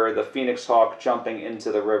river, the Phoenix Hawk jumping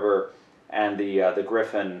into the river, and the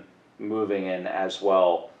Griffin moving in as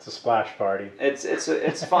well. It's a splash party. It's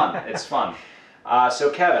fun. It's fun.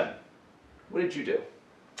 So Kevin, what did you do?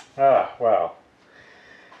 Well,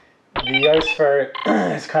 the ice ferret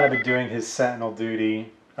has kind of been doing his sentinel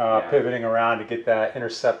duty. Pivoting around to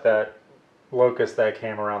intercept that locust that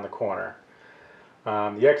came around the corner.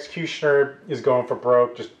 The executioner is going for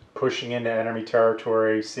broke, just pushing into enemy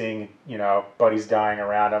territory, seeing buddies dying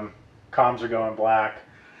around him. Comms are going black.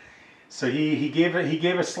 So he gave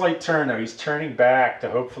a slight turn though. He's turning back to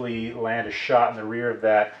hopefully land a shot in the rear of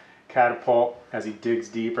that catapult as he digs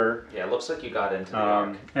deeper. Yeah, it looks like you got into the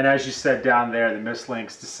arc. And as you said down there, the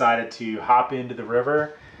Mistlinks decided to hop into the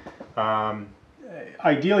river.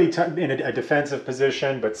 Ideally in a defensive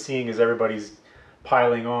position, but seeing as everybody's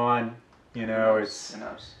piling on,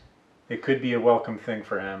 it could be a welcome thing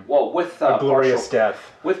for him. Well, with a glorious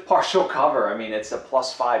death. With partial cover, I mean, it's a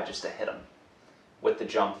 +5 just to hit him with the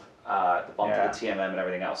jump. the bump Yeah. to the TMM and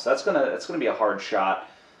everything else. So that's gonna be a hard shot.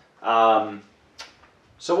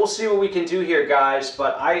 So we'll see what we can do here, guys.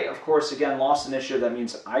 But I, of course, again, lost initiative. That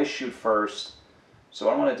means I shoot first. So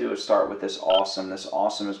what I want to do is start with this awesome. This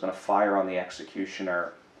awesome is going to fire on the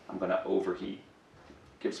executioner. I'm going to overheat.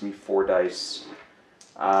 Gives me 4 dice.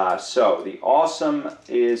 So the awesome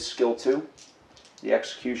is skill 2. The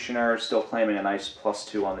executioner is still claiming a nice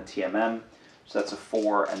 +2 on the TMM. So that's a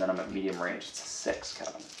 4, and then I'm at medium range. It's a 6,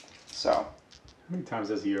 Kevin. So. How many times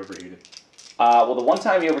has he overheated? Well, the one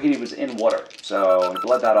time he overheated was in water, so he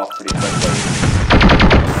bled that off pretty quickly.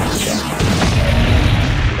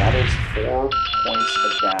 That is 4 points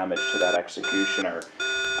of damage to that executioner.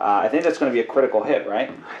 I think that's going to be a critical hit,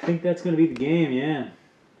 right? I think that's going to be the game, yeah.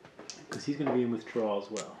 Because he's going to be in withdrawal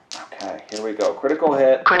as well. Okay, here we go. Critical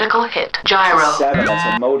hit. Critical hit. Gyro. 7,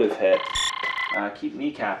 that's a motive hit. Keep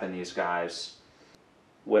kneecapping these guys.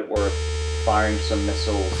 Whitworth firing some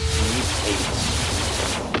missiles. Needs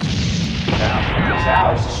 8. He's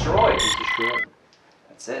out. He's destroyed. He's destroyed.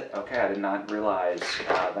 That's it. Okay, I did not realize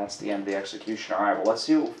that's the end of the execution. All right, well, let's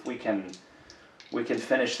see if we can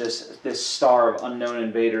finish this star of unknown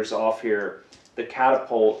invaders off here. The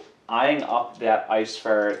catapult, eyeing up that ice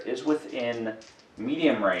ferret, is within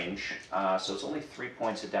medium range, so it's only 3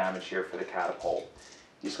 points of damage here for the catapult.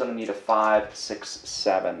 He's going to need a 5, 6,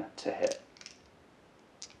 7 to hit.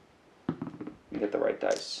 You get the right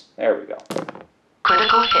dice. There we go.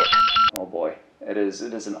 Critical hit. Oh boy, it is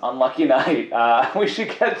an unlucky night. We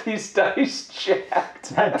should get these dice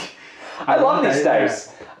jacked. I love these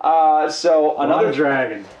dice. So another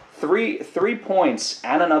dragon. 3 points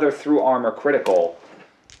and another through armor critical.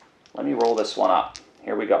 Let me roll this one up.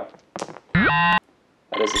 Here we go. That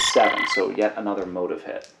is a 7, so yet another motive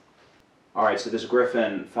hit. All right, so this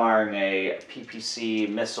Griffin firing a PPC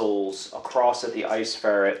missiles across at the ice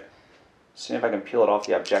ferret. See if I can peel it off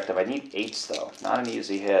the objective. I need 8s though. Not an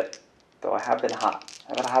easy hit. Though I have been hot.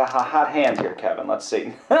 I've had a hot hand here, Kevin. Let's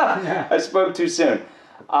see. I spoke too soon.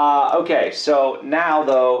 Okay, so now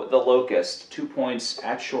though, the Locust, 2 points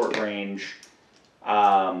at short range.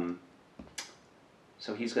 So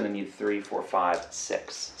he's going to need 3, 4, 5,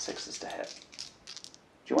 6. 6 is to hit.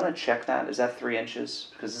 Do you want to check that? Is that 3 inches?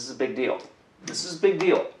 Because this is a big deal. This is a big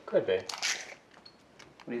deal. Could be.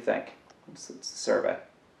 What do you think? What's the survey?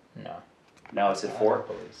 No. No, is it I 4? don't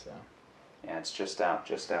believe so. Yeah, it's just out,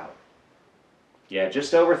 just out. Yeah,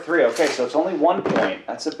 just over 3. Okay, so it's only 1 point.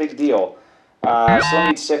 That's a big deal. Still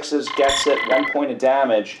needs 6s, gets it, 1 point of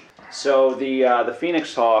damage. So the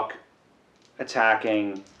Phoenix Hawk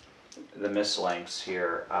attacking the Mislinks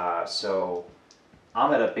here. So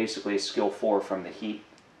I'm at basically a skill 4 from the heat.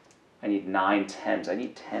 I need 9 10s. I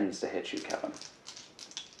need 10s to hit you, Kevin.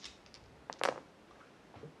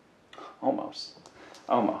 Almost.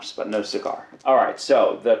 Almost, but no cigar. All right,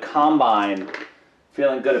 so the Combine,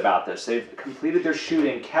 feeling good about this. They've completed their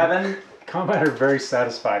shooting. Kevin? Combine are very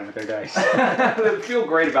satisfied with their dice. They feel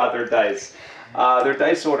great about their dice. Their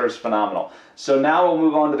dice order is phenomenal. So now we'll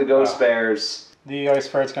move on to the Ghost Bears. The ice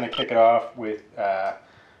ferret's going to kick it off with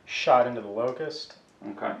shot into the Locust.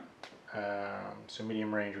 Okay. So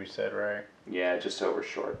medium range, we said, right? Yeah, just over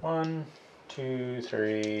short. 1, 2,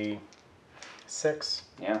 3, 6.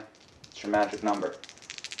 Yeah, it's your magic number.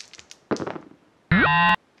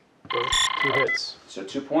 Both 2 hits. So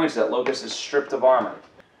 2 points. That Locust is stripped of armor.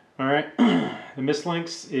 All right. The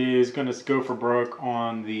Mislinks is going to go for broke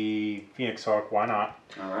on the Phoenix Hawk. Why not?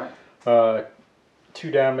 All right.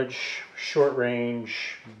 2 damage, short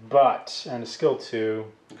range, and a skill 2.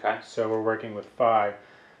 Okay. So we're working with 5.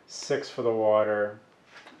 6 for the water.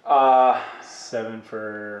 7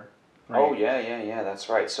 for range. Oh yeah. That's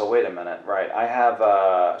right. So wait a minute. Right. I have.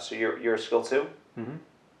 So you're a skill 2. Mm-hmm.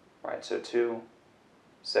 Right. So 2,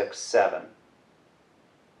 6, 7.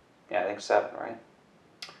 Yeah, I think 7. Right.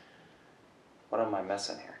 What am I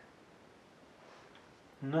missing here?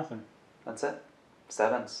 Nothing. That's it.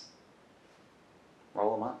 7s.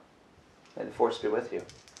 Roll them up. May the force be with you.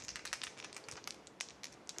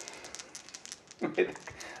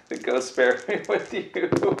 The Ghost Bear be with you.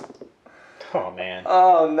 Oh man.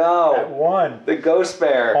 Oh no. That 1. The Ghost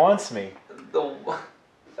Bear. Haunts me.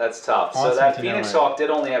 That's tough. Haunts So that me Phoenix tonight. Hawk did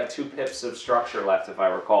only have 2 pips of structure left, if I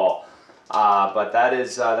recall. But that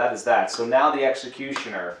is that. So now the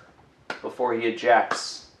Executioner, before he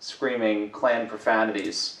ejects, screaming clan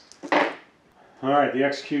profanities. All right, the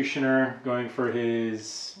Executioner going for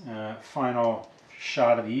his final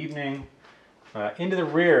shot of the evening. Into the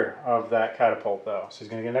rear of that catapult, though. So he's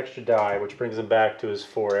going to get an extra die, which brings him back to his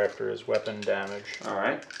 4 after his weapon damage. All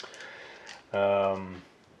right. I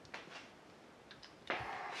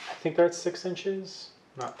think they're at 6 inches.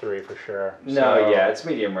 Not 3 for sure. No, yeah, it's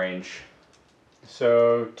medium range.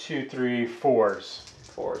 So 2, 3, 4s.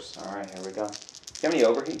 4s. All right, here we go. Do you have any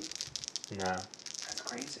overheat? No. That's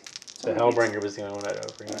crazy. The Hellbringer was the only one that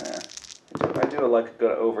overheat. I do like a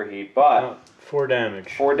good overheat, but... Oh, 4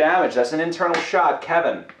 damage. 4 damage. That's an internal shot.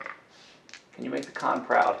 Kevin, can you make the con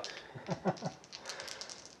proud?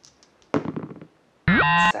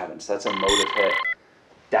 7, so that's a motive hit.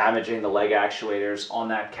 Damaging the leg actuators on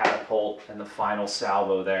that catapult and the final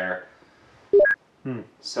salvo there.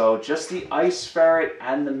 So just the Ice Ferret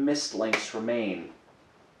and the Mist Lynx remain.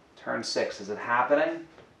 Turn 6. Is it happening?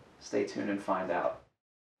 Stay tuned and find out.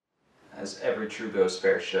 As every true Ghost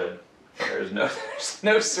Bear should. There's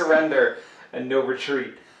no surrender and no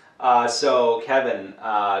retreat. So Kevin,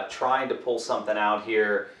 trying to pull something out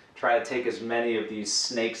here, trying to take as many of these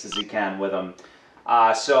snakes as he can with him.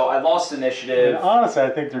 So I lost initiative. And honestly, I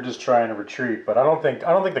think they're just trying to retreat, but I don't think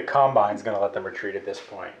the Combine's going to let them retreat at this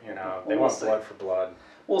point. You know, they want blood for blood.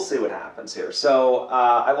 We'll see what happens here. So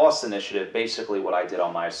I lost initiative. Basically, what I did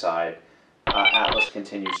on my side. Atlas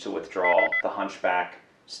continues to withdraw. The Hunchback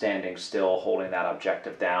standing still, holding that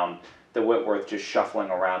objective down. The Whitworth just shuffling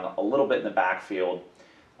around a little bit in the backfield.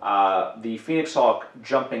 The Phoenix Hawk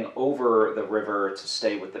jumping over the river to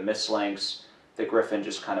stay with the Mist Lynx. The Griffin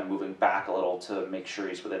just kind of moving back a little to make sure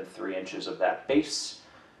he's within 3 inches of that base.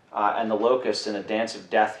 And the Locust in a dance of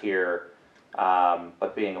death here,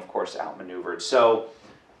 but being, of course, outmaneuvered. So,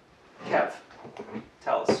 Kev,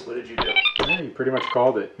 tell us, what did you do? Yeah, you pretty much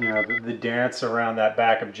called it. You know, the dance around that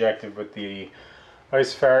back objective with the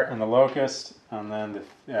Ice Ferret and the Locust, and then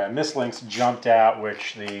the Mist Lynx jumped out,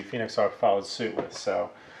 which the Phoenix Hawk followed suit with. So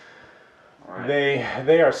right.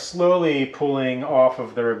 They are slowly pulling off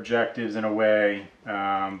of their objectives in a way,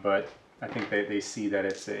 but I think they see that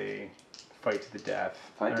it's a fight to the death.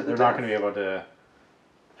 They're not going to be able to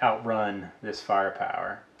outrun this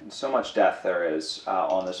firepower. And so much death there is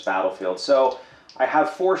on this battlefield. So I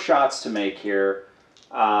have 4 shots to make here.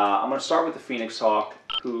 I'm going to start with the Phoenix Hawk,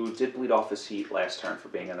 who did bleed off his heat last turn for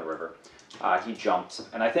being in the river. He jumped,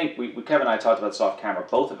 and I think Kevin and I talked about this off camera.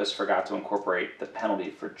 Both of us forgot to incorporate the penalty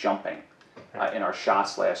for jumping in our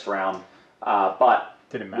shots last round, but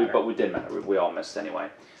didn't matter. We did matter. We all missed anyway.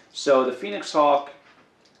 So the Phoenix Hawk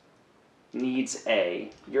needs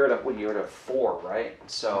a. You're at a 4, right?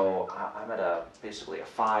 So I'm at basically a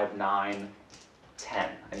 5, 9, 10.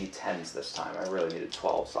 I need 10s this time. I really needed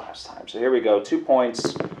 12s last time. So here we go. 2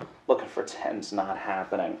 points. Looking for 10s, not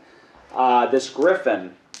happening. This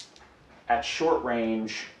Griffin at short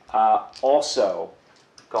range also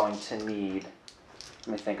going to need,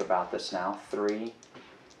 let me think about this now, 3,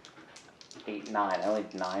 8, 9. I only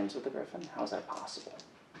need 9s with the Griffin? How is that possible?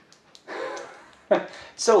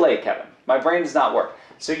 So late, Kevin. My brain does not work.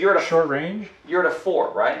 So you're at a short range? You're at a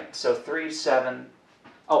 4, right? So 3, 7,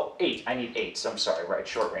 8. I need 8s. I'm sorry, right?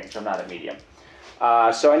 Short range. I'm not at medium.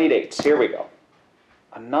 So I need 8s. Here we go.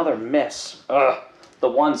 Another miss. Ugh. The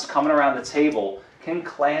ones coming around the table. Can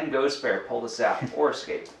Clan Ghost Bear pull this out or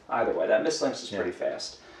escape? Either way, that Mist Lynx is pretty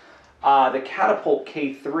fast. The Catapult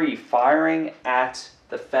K3 firing at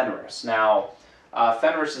the Fenris. Now,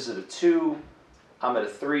 Fenris is at a 2. I'm at a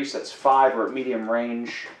 3, so that's 5. We're at medium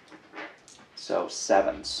range. So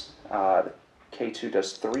 7s. The K2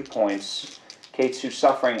 does 3 points. K2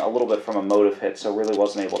 suffering a little bit from a motive hit, so really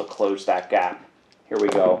wasn't able to close that gap. Here we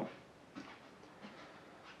go.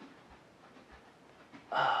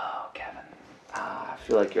 Oh, Kevin. I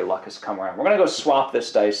feel like your luck has come around. We're going to go swap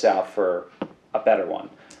this dice out for a better one.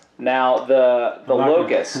 Now, the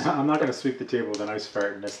Locust... I'm not going to sweep the table with an Ice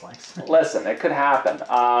Ferret and Mist Lynx. Listen, it could happen.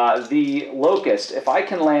 The Locust, if I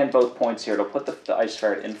can land both points here, it'll put the Ice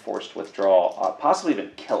Ferret in forced withdrawal, possibly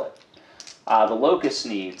even kill it. The Locust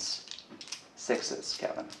needs 6s,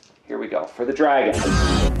 Kevin. Here we go. For the Dragon.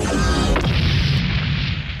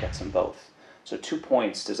 Gets them both. So 2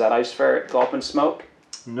 points. Does that Ice Ferret go up in smoke?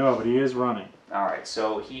 No, but he is running. All right,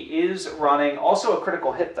 so he is running. Also a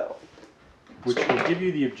critical hit, though. Which will give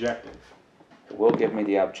you the objective. It will give me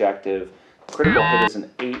the objective. Critical hit is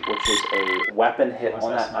an 8, which is a weapon hit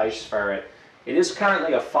on that Ice Ferret. It is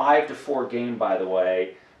currently a 5-4 game, by the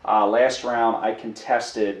way. Last round, I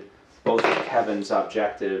contested both of Kevin's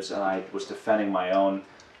objectives, and I was defending my own.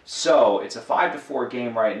 So it's a 5-4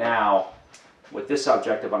 game right now. With this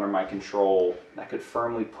objective under my control, that could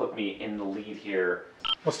firmly put me in the lead here.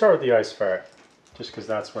 We'll start with the Ice Ferret, just because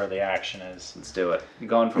that's where the action is. Let's do it. You're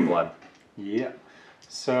going for blood. Yeah.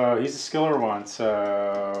 So he's a skiller 1,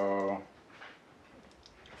 so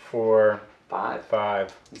 4, 5.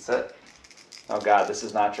 5. That's it. Oh God, this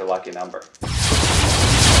is not your lucky number.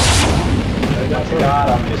 You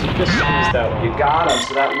got him. Just squeeze that one. You got him.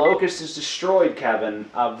 So that Locust is destroyed, Kevin.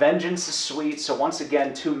 Vengeance is sweet. So once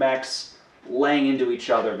again, 2 mechs laying into each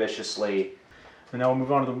other viciously. And now we'll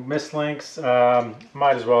move on to the Mistlinks.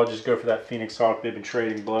 Might as well just go for that Phoenix Hawk. They've been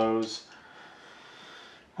trading blows.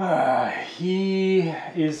 He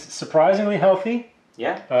is surprisingly healthy.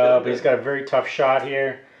 Yeah. But he's got a very tough shot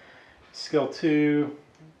here. Skill 2,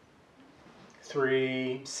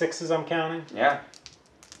 3, 6s I'm counting. Yeah.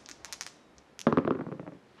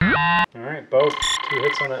 All right, both 2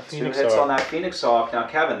 hits on that Phoenix Hawk. 2 hits on that Phoenix Hawk. Now,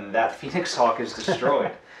 Kevin, that Phoenix Hawk is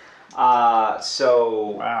destroyed.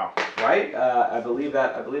 So Wow. Right? I believe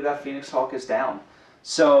that Phoenix Hawk is down.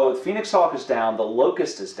 So the Phoenix Hawk is down. The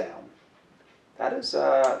Locust is down. That is.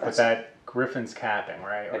 But that Griffin's capping,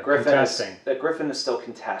 right? Or contesting. The Griffin is still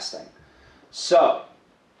contesting. So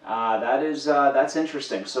that's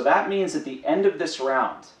interesting. So that means at the end of this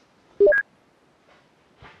round,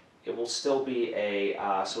 it will still be a.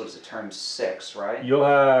 So what is it? Turn 6, right?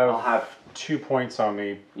 I'll have 2 points on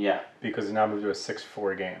me. Yeah. Because now moved to a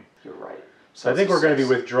 6-4 game. You're right. So I think we're going to be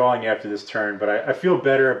withdrawing after this turn, but I feel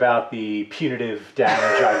better about the punitive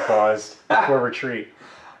damage I caused for retreat.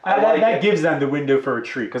 That gives them the window for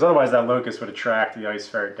retreat, because otherwise that Locust would have tracked the Ice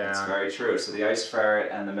Ferret down. That's very true. So the Ice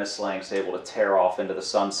Ferret and the Mistlinks able to tear off into the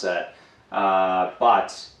sunset.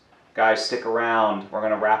 But guys, stick around. We're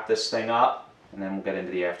going to wrap this thing up, and then we'll get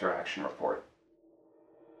into the after action report.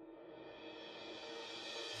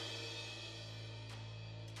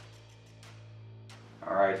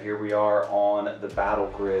 Alright, here we are on the battle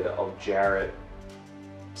grid of Jarret.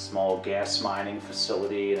 Small gas mining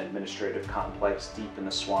facility and administrative complex deep in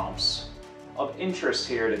the swamps. Of interest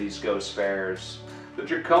here to these Ghost Bears, the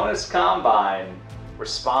Draconis Combine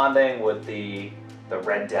responding with the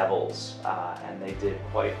Red Devils, and they did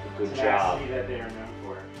quite a good job. That they are known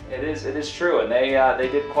for. It is true, and they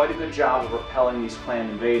did quite a good job of repelling these clan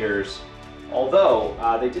invaders. Although,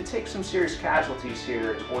 they did take some serious casualties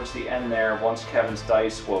here towards the end there once Kevin's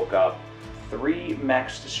dice woke up. 3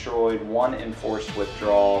 mechs destroyed, 1 enforced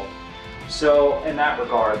withdrawal. So, in that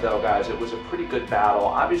regard though, guys, it was a pretty good battle.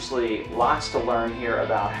 Obviously, lots to learn here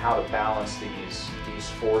about how to balance these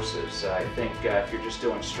forces. I think if you're just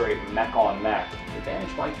doing straight mech on mech, the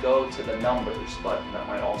advantage might go to the numbers, but that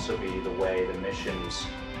might also be the way the missions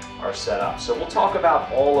are set up. So we'll talk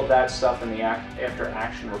about all of that stuff in the after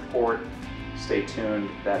action report. Stay tuned,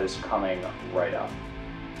 that is coming right up.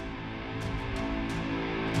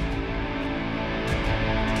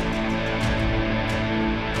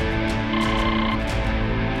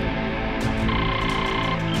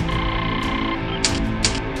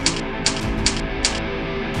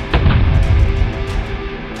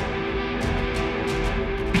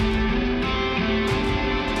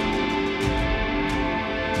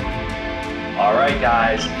 All right,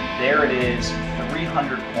 guys, there it is.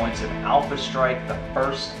 300 points of Alpha Strike, the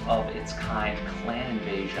first of its kind clan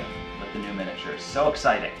invasion with the new miniatures. So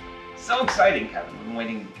exciting. So exciting, Kevin. We've been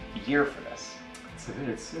waiting a year for this.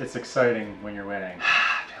 It's exciting when you're winning.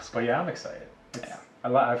 But yeah, I'm excited.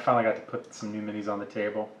 I finally got to put some new minis on the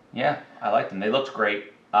table. Yeah, I like them. They looked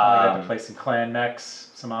great. I got to play some clan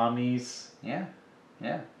mechs, some omnis. Yeah,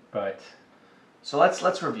 yeah. But so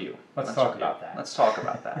let's review. Let's talk about that. Let's talk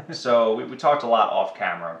about that. So we talked a lot off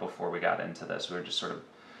camera before we got into this. We were just sort of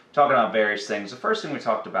talking about various things. The first thing we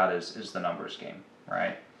talked about is the numbers game,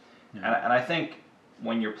 right? Yeah. And I think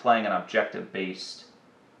when you're playing an objective-based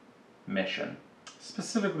mission,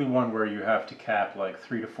 specifically one where you have to cap like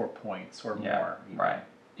 3 to 4 points or more, right?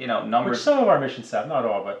 You know, numbers. Which some of our missions have, not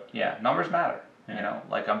all, but yeah, numbers matter. Yeah. You know,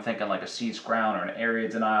 like I'm thinking like a siege ground or an area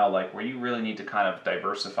denial, like where you really need to kind of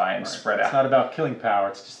diversify and spread out. It's not about killing power;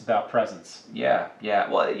 it's just about presence. Yeah, yeah.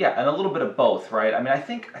 Well, yeah, and a little bit of both, right? I mean, I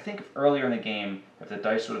think if earlier in the game, if the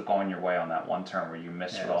dice would have gone your way on that one turn where you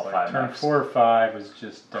missed with all 5 turn mechs, 4 or 5 was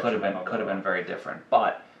just could have been very different.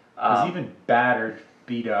 But it was even battered,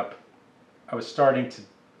 beat up. I was starting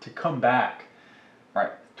to come back,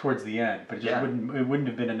 right, towards the end, but it just wouldn't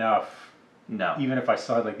have been enough. No. Even if I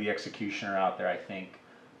saw like the executioner out there, I think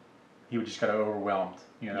he would just got overwhelmed,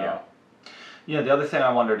 you know. Yeah. Yeah. The other thing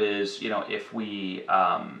I wondered is, you know, if we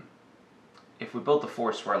built the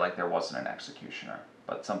force where like there wasn't an executioner,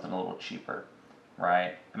 but something a little cheaper,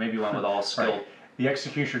 right? And maybe went with all skill. Right. The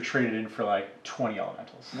executioner traded in for like 20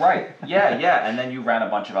 elementals. Right. Yeah. Yeah. And then you ran a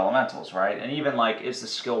bunch of elementals, right? And even like, is the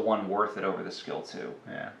skill 1 worth it over the skill 2?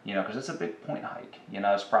 Yeah. You know, because it's a big point hike. You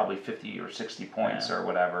know, it's probably 50 or 60 points or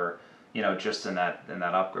whatever. You know, just in that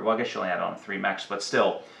upgrade. Well, I guess you only had on 3 mechs, but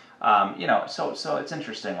still, you know, so it's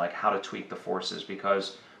interesting, like how to tweak the forces,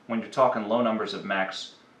 because when you're talking low numbers of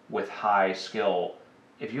mechs with high skill,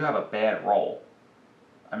 if you have a bad roll,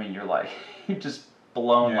 I mean, you're like, you just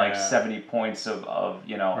blown like Yeah. 70 points of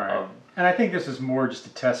Right. of And I think this is more just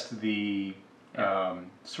to test the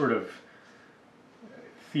sort of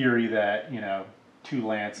theory that, 2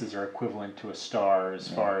 lances are equivalent to a star as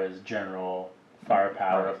far as general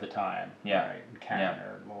firepower of the time. Yeah. Right? Canon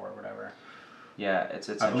or lore or whatever. yeah, it's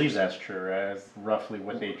I believe interesting. that's true. That's roughly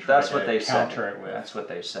what they try That's to what they counter say. it with. That's what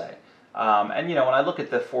they say. And when I look at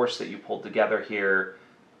the force that you pulled together here,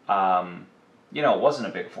 it wasn't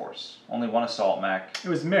a big force. Only 1 assault mech. It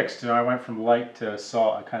was mixed. I went from light to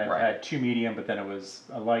assault. I kind of Right. had 2 medium, but then it was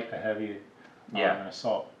a light, a heavy, an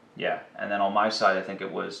assault. Yeah, and then on my side, I think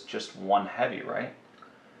it was just 1 heavy, right?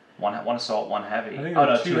 One assault, 1 heavy. I think Oh there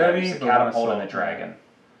no, were 2 2 heavies. heavy, The but 1 catapult and the assault, yeah. dragon.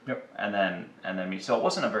 Yep. And then me. So it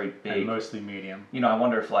wasn't a very And big. mostly medium. I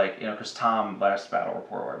wonder if because Tom last battle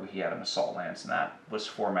report where he had an assault lance and that was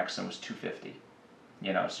 4 mechs and was 250.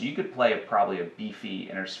 So you could play probably a beefy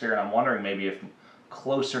inner sphere, and I'm wondering maybe if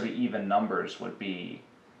closer to even numbers would be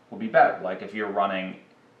better. Like if you're running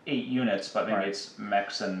 8 units, but maybe Right. it's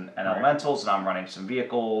mechs and elementals, and I'm running some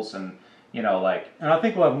vehicles, and And I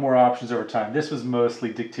think we'll have more options over time. This was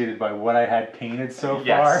mostly dictated by what I had painted so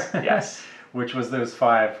Yes, far. yes. Which was those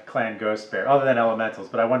 5 clan ghost bear, other than elementals.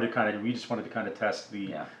 But we just wanted to kind of test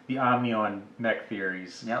the Omnion mech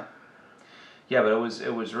theories. Yep. Yeah, but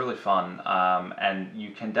it was really fun, and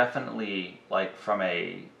you can definitely from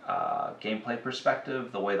a gameplay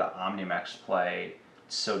perspective, the way the Omnimechs play,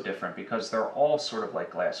 it's so different because they're all sort of like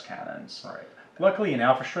glass cannons. Right. Luckily in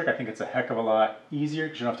Alpha Strike, I think it's a heck of a lot easier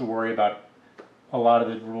because you don't have to worry about a lot of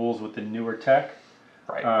the rules with the newer tech.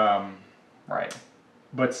 Right. Right.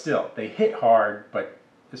 But still, they hit hard. But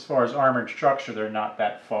as far as armor and structure, they're not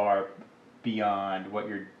that far beyond what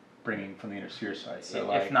you're bringing from the inner sphere side.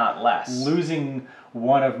 So If not less. losing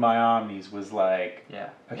one of my Omnis was like a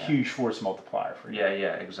Yeah. huge force multiplier for you.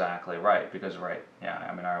 Yeah, exactly. Right, because I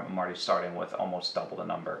mean, I'm already starting with almost double the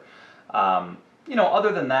number.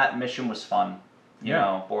 Other than that, mission was fun.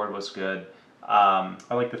 Board was good. I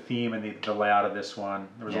like the theme and the layout of this one.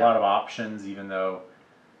 There was a lot of options, even though,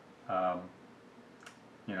 I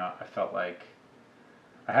felt like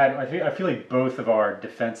I feel like both of our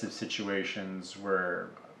defensive situations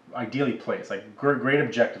were ideally placed, like great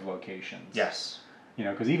objective locations. Yes.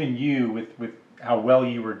 Because even you, with how well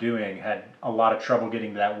you were doing, had a lot of trouble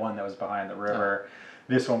getting to that one that was behind the river.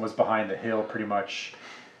 This one was behind the hill, pretty much,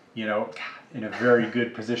 in a very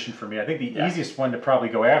good position for me. I think the easiest one to probably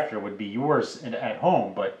go after would be yours at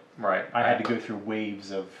home, but Right. I had to go through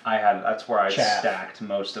waves of. That's where I chaff. stacked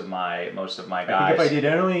most of my guys. I think if I did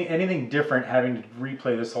anything different, having to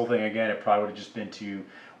replay this whole thing again, it probably would have just been to,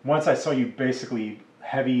 once I saw you basically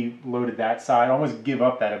heavy loaded that side, almost give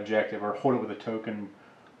up that objective or hold it with a token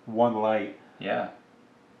 1 light. Yeah.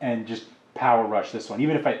 And just power rush this one.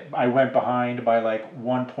 Even if I went behind by like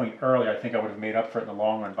 1 point earlier, I think I would have made up for it in the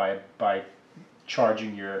long run by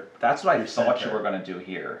charging your. That's what I your thought center. you were going to do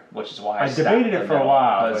here, which is why I debated it for a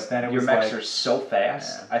while, but then it your was mechs like- are so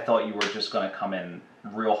fast. Yeah. I thought you were just going to come in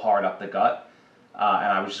real hard up the gut, and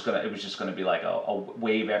I was just gonna. It was just going to be like a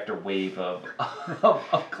wave after wave of of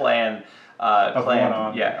clan. Of Clan, one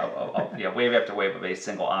Omni. wave after wave of a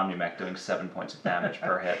single Omnimech doing 7 points of damage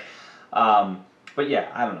per hit. But yeah,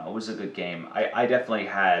 I don't know. It was a good game. I definitely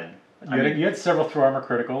had. You had several through armor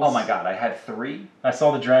criticals. Oh my god, I had 3. I saw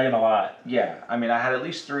the dragon a lot. Yeah, I mean, I had at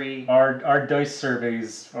least 3. Our dice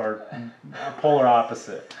surveys are polar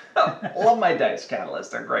opposite. Love my dice, Catalyst.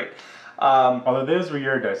 They're great. Although those were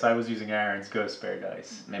your dice, I was using Aaron's Ghost Bear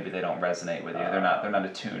dice. Maybe they don't resonate with you. They're not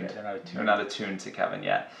attuned. Yeah, they're not attuned. They're not attuned to Kevin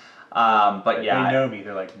yet. But yeah, They know me.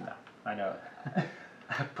 They're like, no, I know it.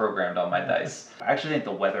 I programmed on my dice. I actually think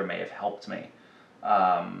the weather may have helped me.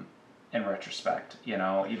 In retrospect,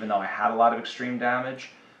 even though I had a lot of extreme damage,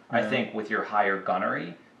 I think with your higher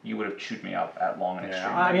gunnery, you would have chewed me up at long and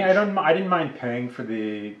extreme. I mean, range. I didn't mind paying for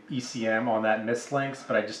the ECM on that mist links,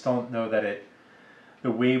 but I just don't know that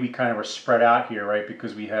the way we kind of were spread out here, right?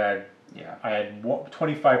 Because we had, I had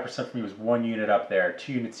 25% for me was 1 unit up there,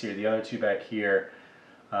 2 units here, the other 2 back here.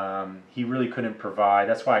 He really couldn't provide.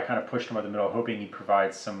 That's why I kind of pushed him out the middle, hoping he'd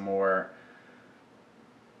provide some more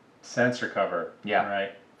sensor cover. Yeah.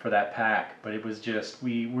 Right. For that pack, but it was just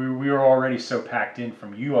we were already so packed in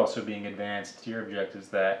from you also being advanced to your objectives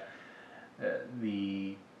that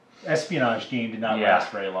the espionage game did not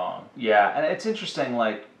last very long. Yeah, and it's interesting.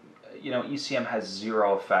 ECM has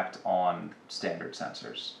 0 effect on standard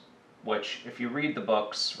sensors, which if you read the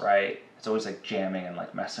books, right, it's always like jamming and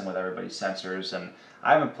like messing with everybody's sensors. And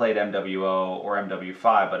I haven't played MWO or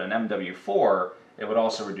MW5, but in MW4 it would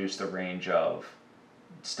also reduce the range of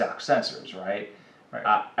stock sensors, right?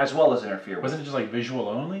 Right. As well as interfere with. Wasn't it just like visual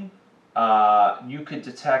only? you could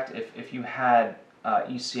detect if you had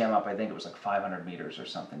ECM up. I think it was like 500 meters or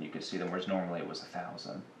something. You could see them, whereas normally it was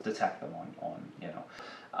 1,000. Detect them on you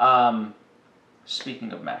know.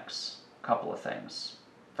 Speaking of mechs, a couple of things.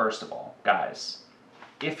 First of all, guys,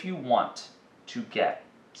 if you want to get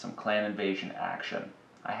some clan invasion action,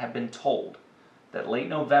 I have been told that late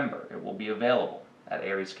November it will be available at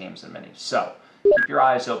Ares Games and Minis. So keep your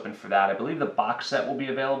eyes open for that. I believe the box set will be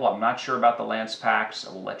available. I'm not sure about the Lance packs.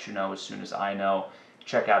 I will let you know as soon as I know.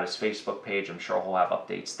 Check out his Facebook page. I'm sure he'll have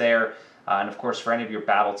updates there. And of course, for any of your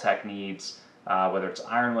BattleTech needs, whether it's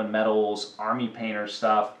Ironwood medals, Army Painter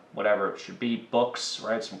stuff, whatever it should be, books,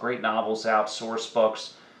 right? Some great novels out, source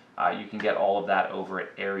books. You can get all of that over at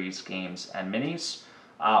Ares Games and Minis.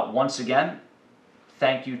 Once again,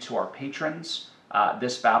 thank you to our patrons.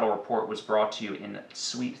 This battle report was brought to you in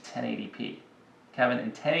sweet 1080p. Kevin,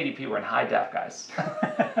 in 1080p, we're in high def, guys.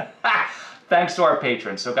 Thanks to our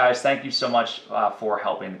patrons. So guys, thank you so much for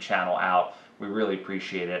helping the channel out. We really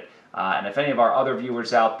appreciate it. And if any of our other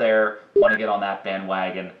viewers out there want to get on that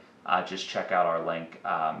bandwagon, just check out our link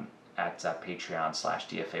at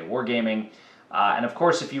Patreon/DFA Wargaming. And of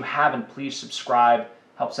course, if you haven't, please subscribe.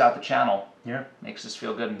 Helps out the channel. Yeah. Makes us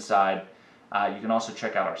feel good inside. You can also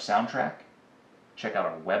check out our soundtrack. Check out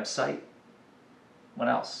our website. What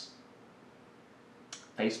else?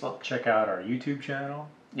 Facebook. Check out our YouTube channel.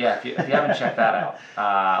 Yeah, if you haven't checked that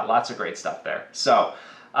out. Lots of great stuff there. So,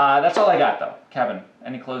 that's all I got, though. Kevin,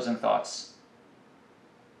 any closing thoughts?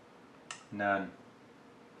 None.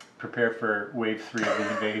 Prepare for wave 3 of the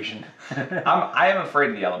invasion. I am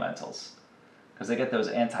afraid of the elementals. Because they get those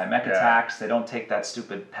anti-mech attacks. They don't take that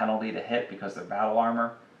stupid penalty to hit because they're battle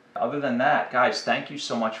armor. Other than that, guys, thank you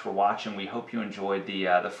so much for watching. We hope you enjoyed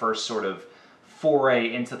the first sort of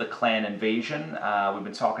foray into the clan invasion. We've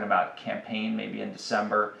been talking about campaign maybe in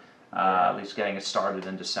December, at least getting it started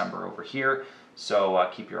in December over here. So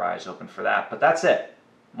keep your eyes open for that. But that's it.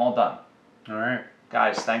 I'm all done. All right.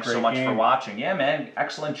 Guys, thanks so Great much game. for watching. Yeah, man,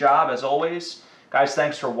 excellent job as always. Guys,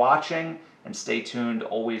 thanks for watching. And stay tuned.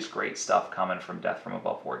 Always great stuff coming from Death from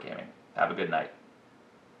Above Wargaming. Have a good night.